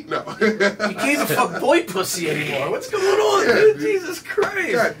cheat? No. You can't even fuck boy pussy anymore. What's going on, Yeah, dude? dude. Jesus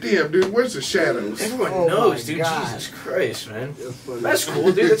Christ. God damn, dude. Where's the shadows? Everyone Oh knows, my dude. God. Jesus Christ, man. That's funny. That's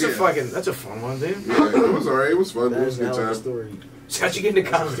cool, dude. That's Yeah. that's a fun one, dude. Yeah, it was alright. It was fun. It That was is a a good hell of a time. story. So how'd you get into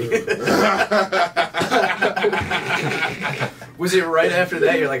comedy? Was it right after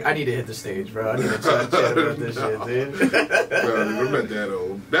that? You're like, I need to hit the stage, bro. I need to chat about this No. shit, dude. No, I'm not that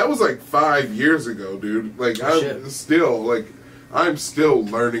old. That was like 5 years ago, dude. Like, Oh, I'm shit. still, like, I'm still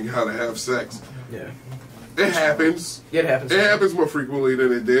learning how to have sex. Yeah. It happens. Yeah, it happens. It happens more frequently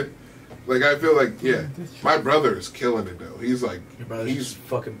than it did. Like, I feel like, yeah, my brother is killing it, though. He's like, Your brother's just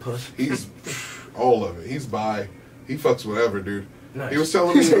fucking puss. he's all of it. He's bi. He fucks whatever, dude. Nice. He was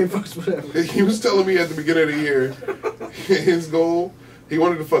telling me, he was telling me at the beginning of the year, his goal, he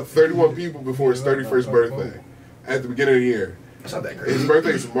wanted to fuck 31 people before his 31st birthday. At the beginning of the year. It's not that His crazy.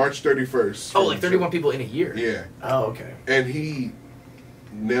 birthday is March 31st. Oh, like 31 people in a year? Yeah. Oh, okay. And he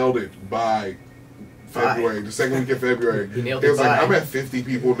nailed it by February, the second week of February. He nailed He it was like, by. I'm at 50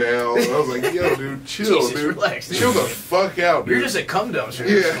 people now. And I was like, yo, dude, chill, Jesus, dude. relax, dude. Chill the fuck out, dude. You're just a cum dumpster.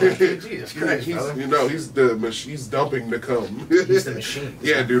 Yeah. Jesus Christ, he's, brother. you know, he's dumping the cum. He's the machine.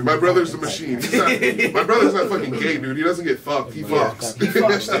 Yeah, dude, my brother's the machine. He's not, my brother's not fucking gay, dude. He doesn't get fucked. He fucks. He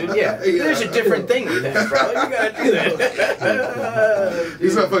fucks, dude. Yeah. There's a different thing with that, bro. You gotta do that.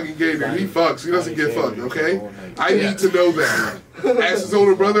 He's not fucking gay, dude. He fucks. He doesn't get fucked, okay? I need to know that. As his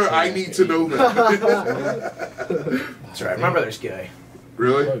older brother, I need to know that. That's right. My brother's gay.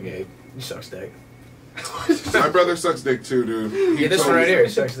 Really? Okay. He sucks dick. My brother sucks dick too, dude. He Yeah, this told one right me- here, he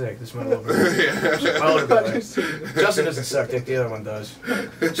sucks dick. This is my little brother. Yeah. My older brother. Justin doesn't suck dick, the other one does.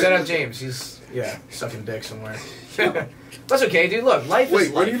 Shout out James. He's sucking dick somewhere. That's okay, dude. Look, life is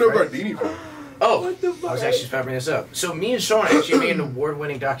Wait, where do you know life, right? Gardini from? Oh, I was actually just about to bring this up. So me and Sean actually made an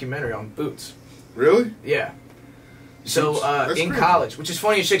award-winning documentary on boots. Really? Yeah. So That's in crazy. college, which is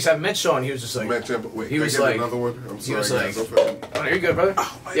funny as shit, 'cause I met Sean. He was just like, Matt Tampa. Wait, he can I was get like- another one. I'm he sorry, was guys. like- I'm fucking- "Oh, you're good, brother."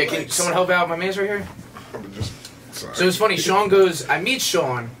 my Yeah, can legs. someone help out? My man's right here. I'm just sorry. So it's funny. Sean goes, I meet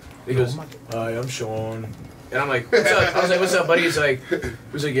Sean. He goes, "Hi, I'm Sean." And I'm like, "What's up?" I was like, "What's up, buddy?" He's like,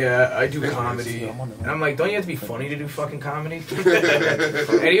 "Yeah, I do comedy." And I'm like, "Don't you have to be funny to do fucking comedy?"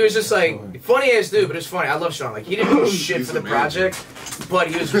 And he was just like, funny ass dude, but it's funny. I love Sean. Like, he didn't do shit He's for the the man, project, but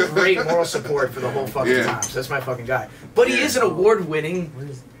he was great moral support for the whole fucking Yeah. time. So that's my fucking guy. But he Yeah. is an award-winning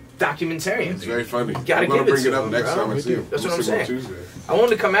documentarian. It's very funny. Gotta I'm gonna give it bring to it up him, next bro. time I see him. That's We'll what I'm see him on saying. Tuesday. I wanted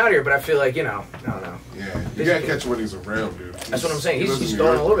to come out here, but I feel like, I don't know. Yeah, you gotta catch him when he's around, dude. That's what I'm saying. He He's lives in New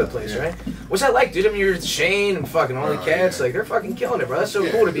going York. all over the place, Yeah. right? What's that like, dude? I mean, you're Shane and fucking all the Oh, cats. yeah. Like, they're fucking killing it, bro. That's so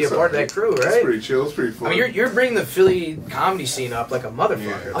Yeah, cool to be a it's part of all that crew, It's right? pretty chill. It's pretty fun. I mean, you're bringing the Philly comedy scene up like a motherfucker.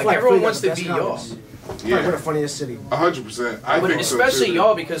 Yeah. Like, Philly everyone got wants the to best be y'all. comics. Probably we're the yeah, funniest city. 100%. I But think so, especially too.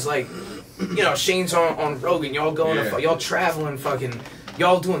 y'all, because, like, you know, Shane's on Rogan. Y'all going Yeah. to, y'all traveling, fucking,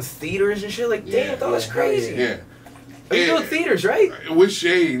 y'all doing theaters and shit. Like, Yeah. damn, dog, that's Yeah, crazy. Yeah. Are you doing theaters, right? With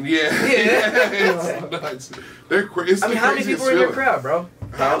Shane, yeah. Yeah. It's nuts. They're crazy. I mean, how many people are in your crowd, bro?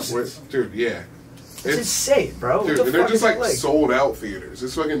 Thousands. Dude, yeah. It's insane, bro. Dude, what the and they're fuck just is it like sold out theaters.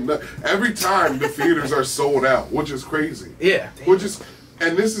 It's fucking nuts. Every time the theaters are sold out, which is crazy. Yeah. Which is,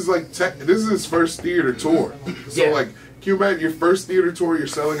 and this is like this is his first theater tour. So Yeah. like, can you imagine your first theater tour? You're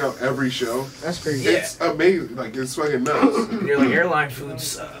selling out every show. That's crazy. Yeah. It's amazing. Like it's fucking nuts. And you're like, airline food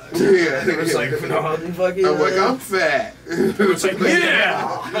sucks. Yeah. It's like, no, fucking. I'm like, I'm fat. It's like,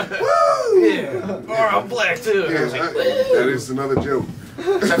 yeah, Woo! yeah. Or I'm black too. And I Yeah, was like, that is another joke.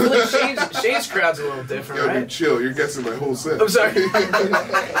 So I feel like Shane's crowd's a little different, Yo, dude, right? chill. You're guessing my whole set. I'm sorry.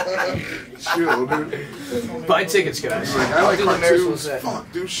 Chill, dude. Buy tickets, guys. Like, I like do Lemaire's whole cartoons. set.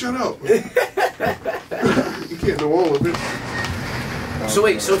 Fuck, dude, shut up. You can't know all of it. So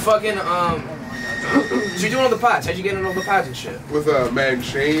wait, so fucking so you're doing all the pods? How'd you get into all the pods and shit? With Matt and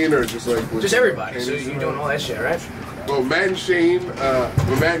Shane, or just like with Just everybody. So Candace? you're doing all that shit, right? Well, Matt and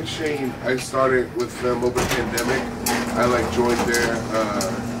Shane, I started with them over the pandemic. I like joined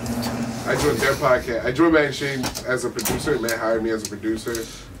I joined their podcast. I joined Matt and Shane as a producer. Matt hired me as a producer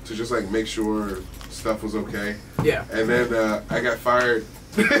to just like make sure stuff was okay. Yeah. And then I got fired.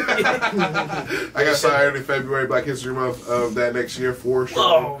 I got fired in February, Black History Month of that next year for sure.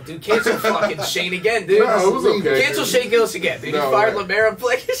 Whoa, dude, cancel fucking Shane again, dude. No, it was okay. Cancel dude. Shane Gillis again, dude. No, you fired right. Lemaire and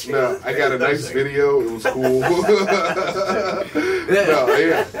Black History. No, I got a nice video. It was cool. No,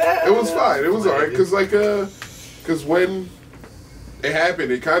 yeah, it was fine. It was alright because when it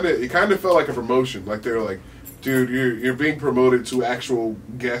happened, it kind of felt like a promotion. Like they were like, "Dude, you're being promoted to actual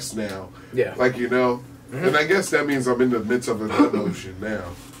guest now." Yeah. Like and I guess that means I'm in the midst of a promotion now.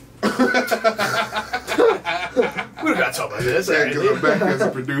 We don't got to talk about this. Yeah, alright, because I'm dude. back as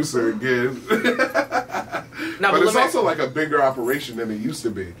a producer again. No, But it's Lemaire- also like a bigger operation than it used to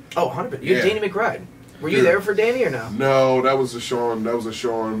be. Oh, 100%. You're Yeah. Danny McBride. Were you Yeah. there for Danny or no? No, that was a Sean. That was a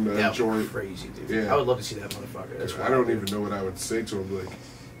Sean That was joint. crazy, dude. Yeah. I would love to see that motherfucker. That's I wild, don't dude. even know what I would say to him. Like,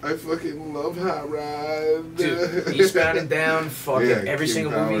 I fucking love Hot Rod. Dude, Eastbound and Down, fucking Yeah, every King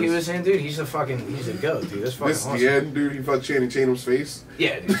single movie he Powers. was in, dude. He's a goat, dude. That's fucking This awesome. the end, dude. He fucked Channing Tatum's face.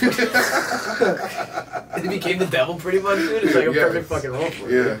 Yeah, dude. He became the devil pretty much, dude. It's like a Yeah. perfect fucking role for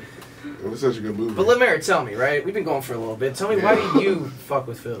him. Yeah. It was such a good movie. But Lemaire, tell me, right? We've been going for a little bit. Tell me, why do you fuck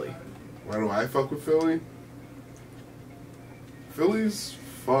with Philly? Why do I fuck with Philly? Philly's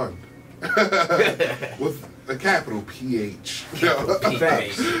fun. With a capital PH.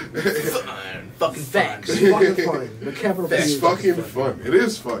 Thanks. Fun. Fucking thanks. It's fucking fun. The capital It's P. fucking fun. It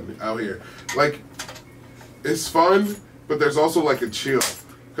is fun out here. Like, it's fun, but there's also like a chill.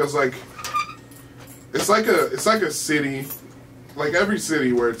 Cause like, it's like a city, like every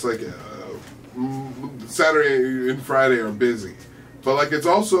city where it's like Saturday and Friday are busy, but like it's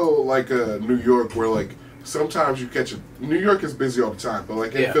also like New York where like sometimes you catch New York is busy all the time, but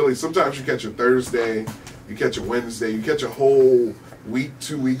like in Philly sometimes you catch a Thursday, you catch a Wednesday, you catch a whole week,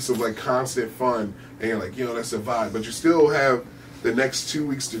 2 weeks of like constant fun, and you're like, yo, that's a vibe, but you still have the next 2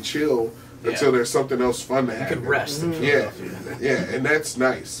 weeks to chill until there's something else fun to happen. You can rest. Yeah, and that's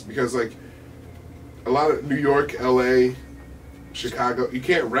nice because like a lot of New York, LA, Chicago, you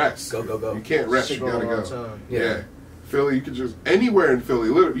can't rest. Go. You can't rest. You gotta go. Yeah. Philly, you can just anywhere in Philly.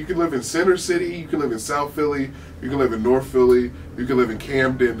 Literally, you can live in Center City. You can live in South Philly. You can live in North Philly. You can live in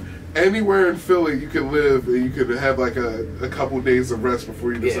Camden. Anywhere in Philly, you can live and you can have like a couple days of rest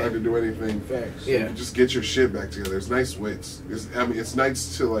before you decide to do anything. Facts. You can just get your shit back together. It's nice wits. It's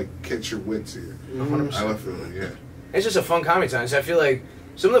nice to like catch your wits here. 100%. I love Philly. Yeah. It's just a fun comedy time. So I feel like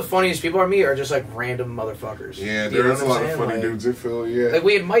some of the funniest people I meet are just like random motherfuckers. Yeah, You know there's a what I'm lot of saying? funny Like- dudes in Philly. Yeah. Like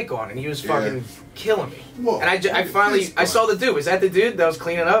we had Mike on and he was fucking killing me. Whoa. And I finally It's I saw fun. the dude. Was that the dude that was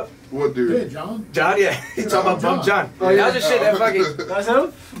cleaning up? What dude? Yeah, John. John, yeah. He talking about Bum John. Oh, yeah. That was just shit that fucking. That's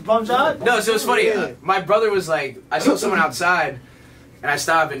him? Bum John? No, so it was funny. Yeah. My brother was like, I saw someone outside, and I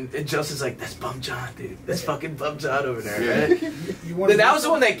stopped, and Justin's like, "That's Bum John, dude. That's fucking Bum John over there." Yeah. Right? You want That was the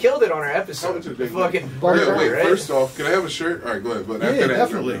one that killed it on our How episode. much a The dick fucking like? Bum Yeah, John, wait, right? first off, can I have a shirt? All right, go ahead. But after Yeah, that,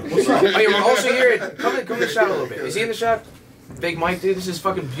 definitely. you know. What's up? Oh yeah, we're also here. Come in the shop a little bit. Is he in the shop? Big Mike, dude. This is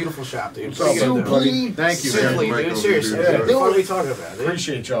fucking beautiful shop, dude. What's up, Pretty good, buddy? dude. Thank you, Simply, man. Mike dude. over Seriously. here. What the fuck are we talking about, dude?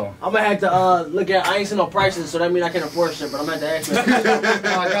 Appreciate y'all. I'm gonna have to look at. I ain't seen no prices, so that means I can afford shit. But I'm gonna have to ask.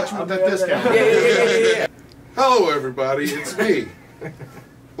 I got you with that discount. Yeah. Hello, everybody. It's me,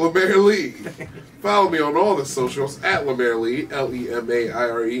 Lemaire Lee. Follow me on all the socials at Lemaire Lee,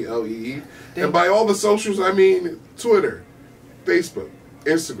 LEMAIRELEE. And by all the socials, I mean Twitter, Facebook,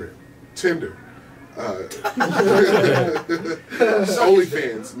 Instagram, Tinder,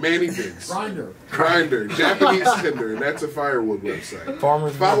 OnlyFans, Mannyfins, Grindr, Japanese Tinder, and that's a firewood website.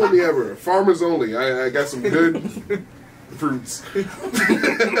 Farmers. Follow me everywhere. Farmers only. I got some good fruits.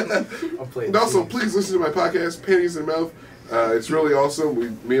 I'll play And also, please listen to my podcast, Panties in the Mouth. It's really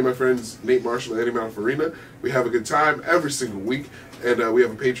awesome. Me and my friends Nate Marshall and Eddie Malfarina, we have a good time every single week. And we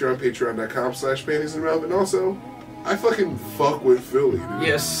have a Patreon, patreon.com/Panties in the Mouth. And also, I fucking fuck with Philly, dude.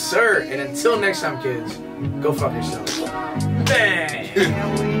 Yes, sir. And until next time, kids, go fuck yourselves.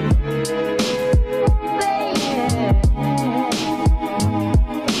 Bang.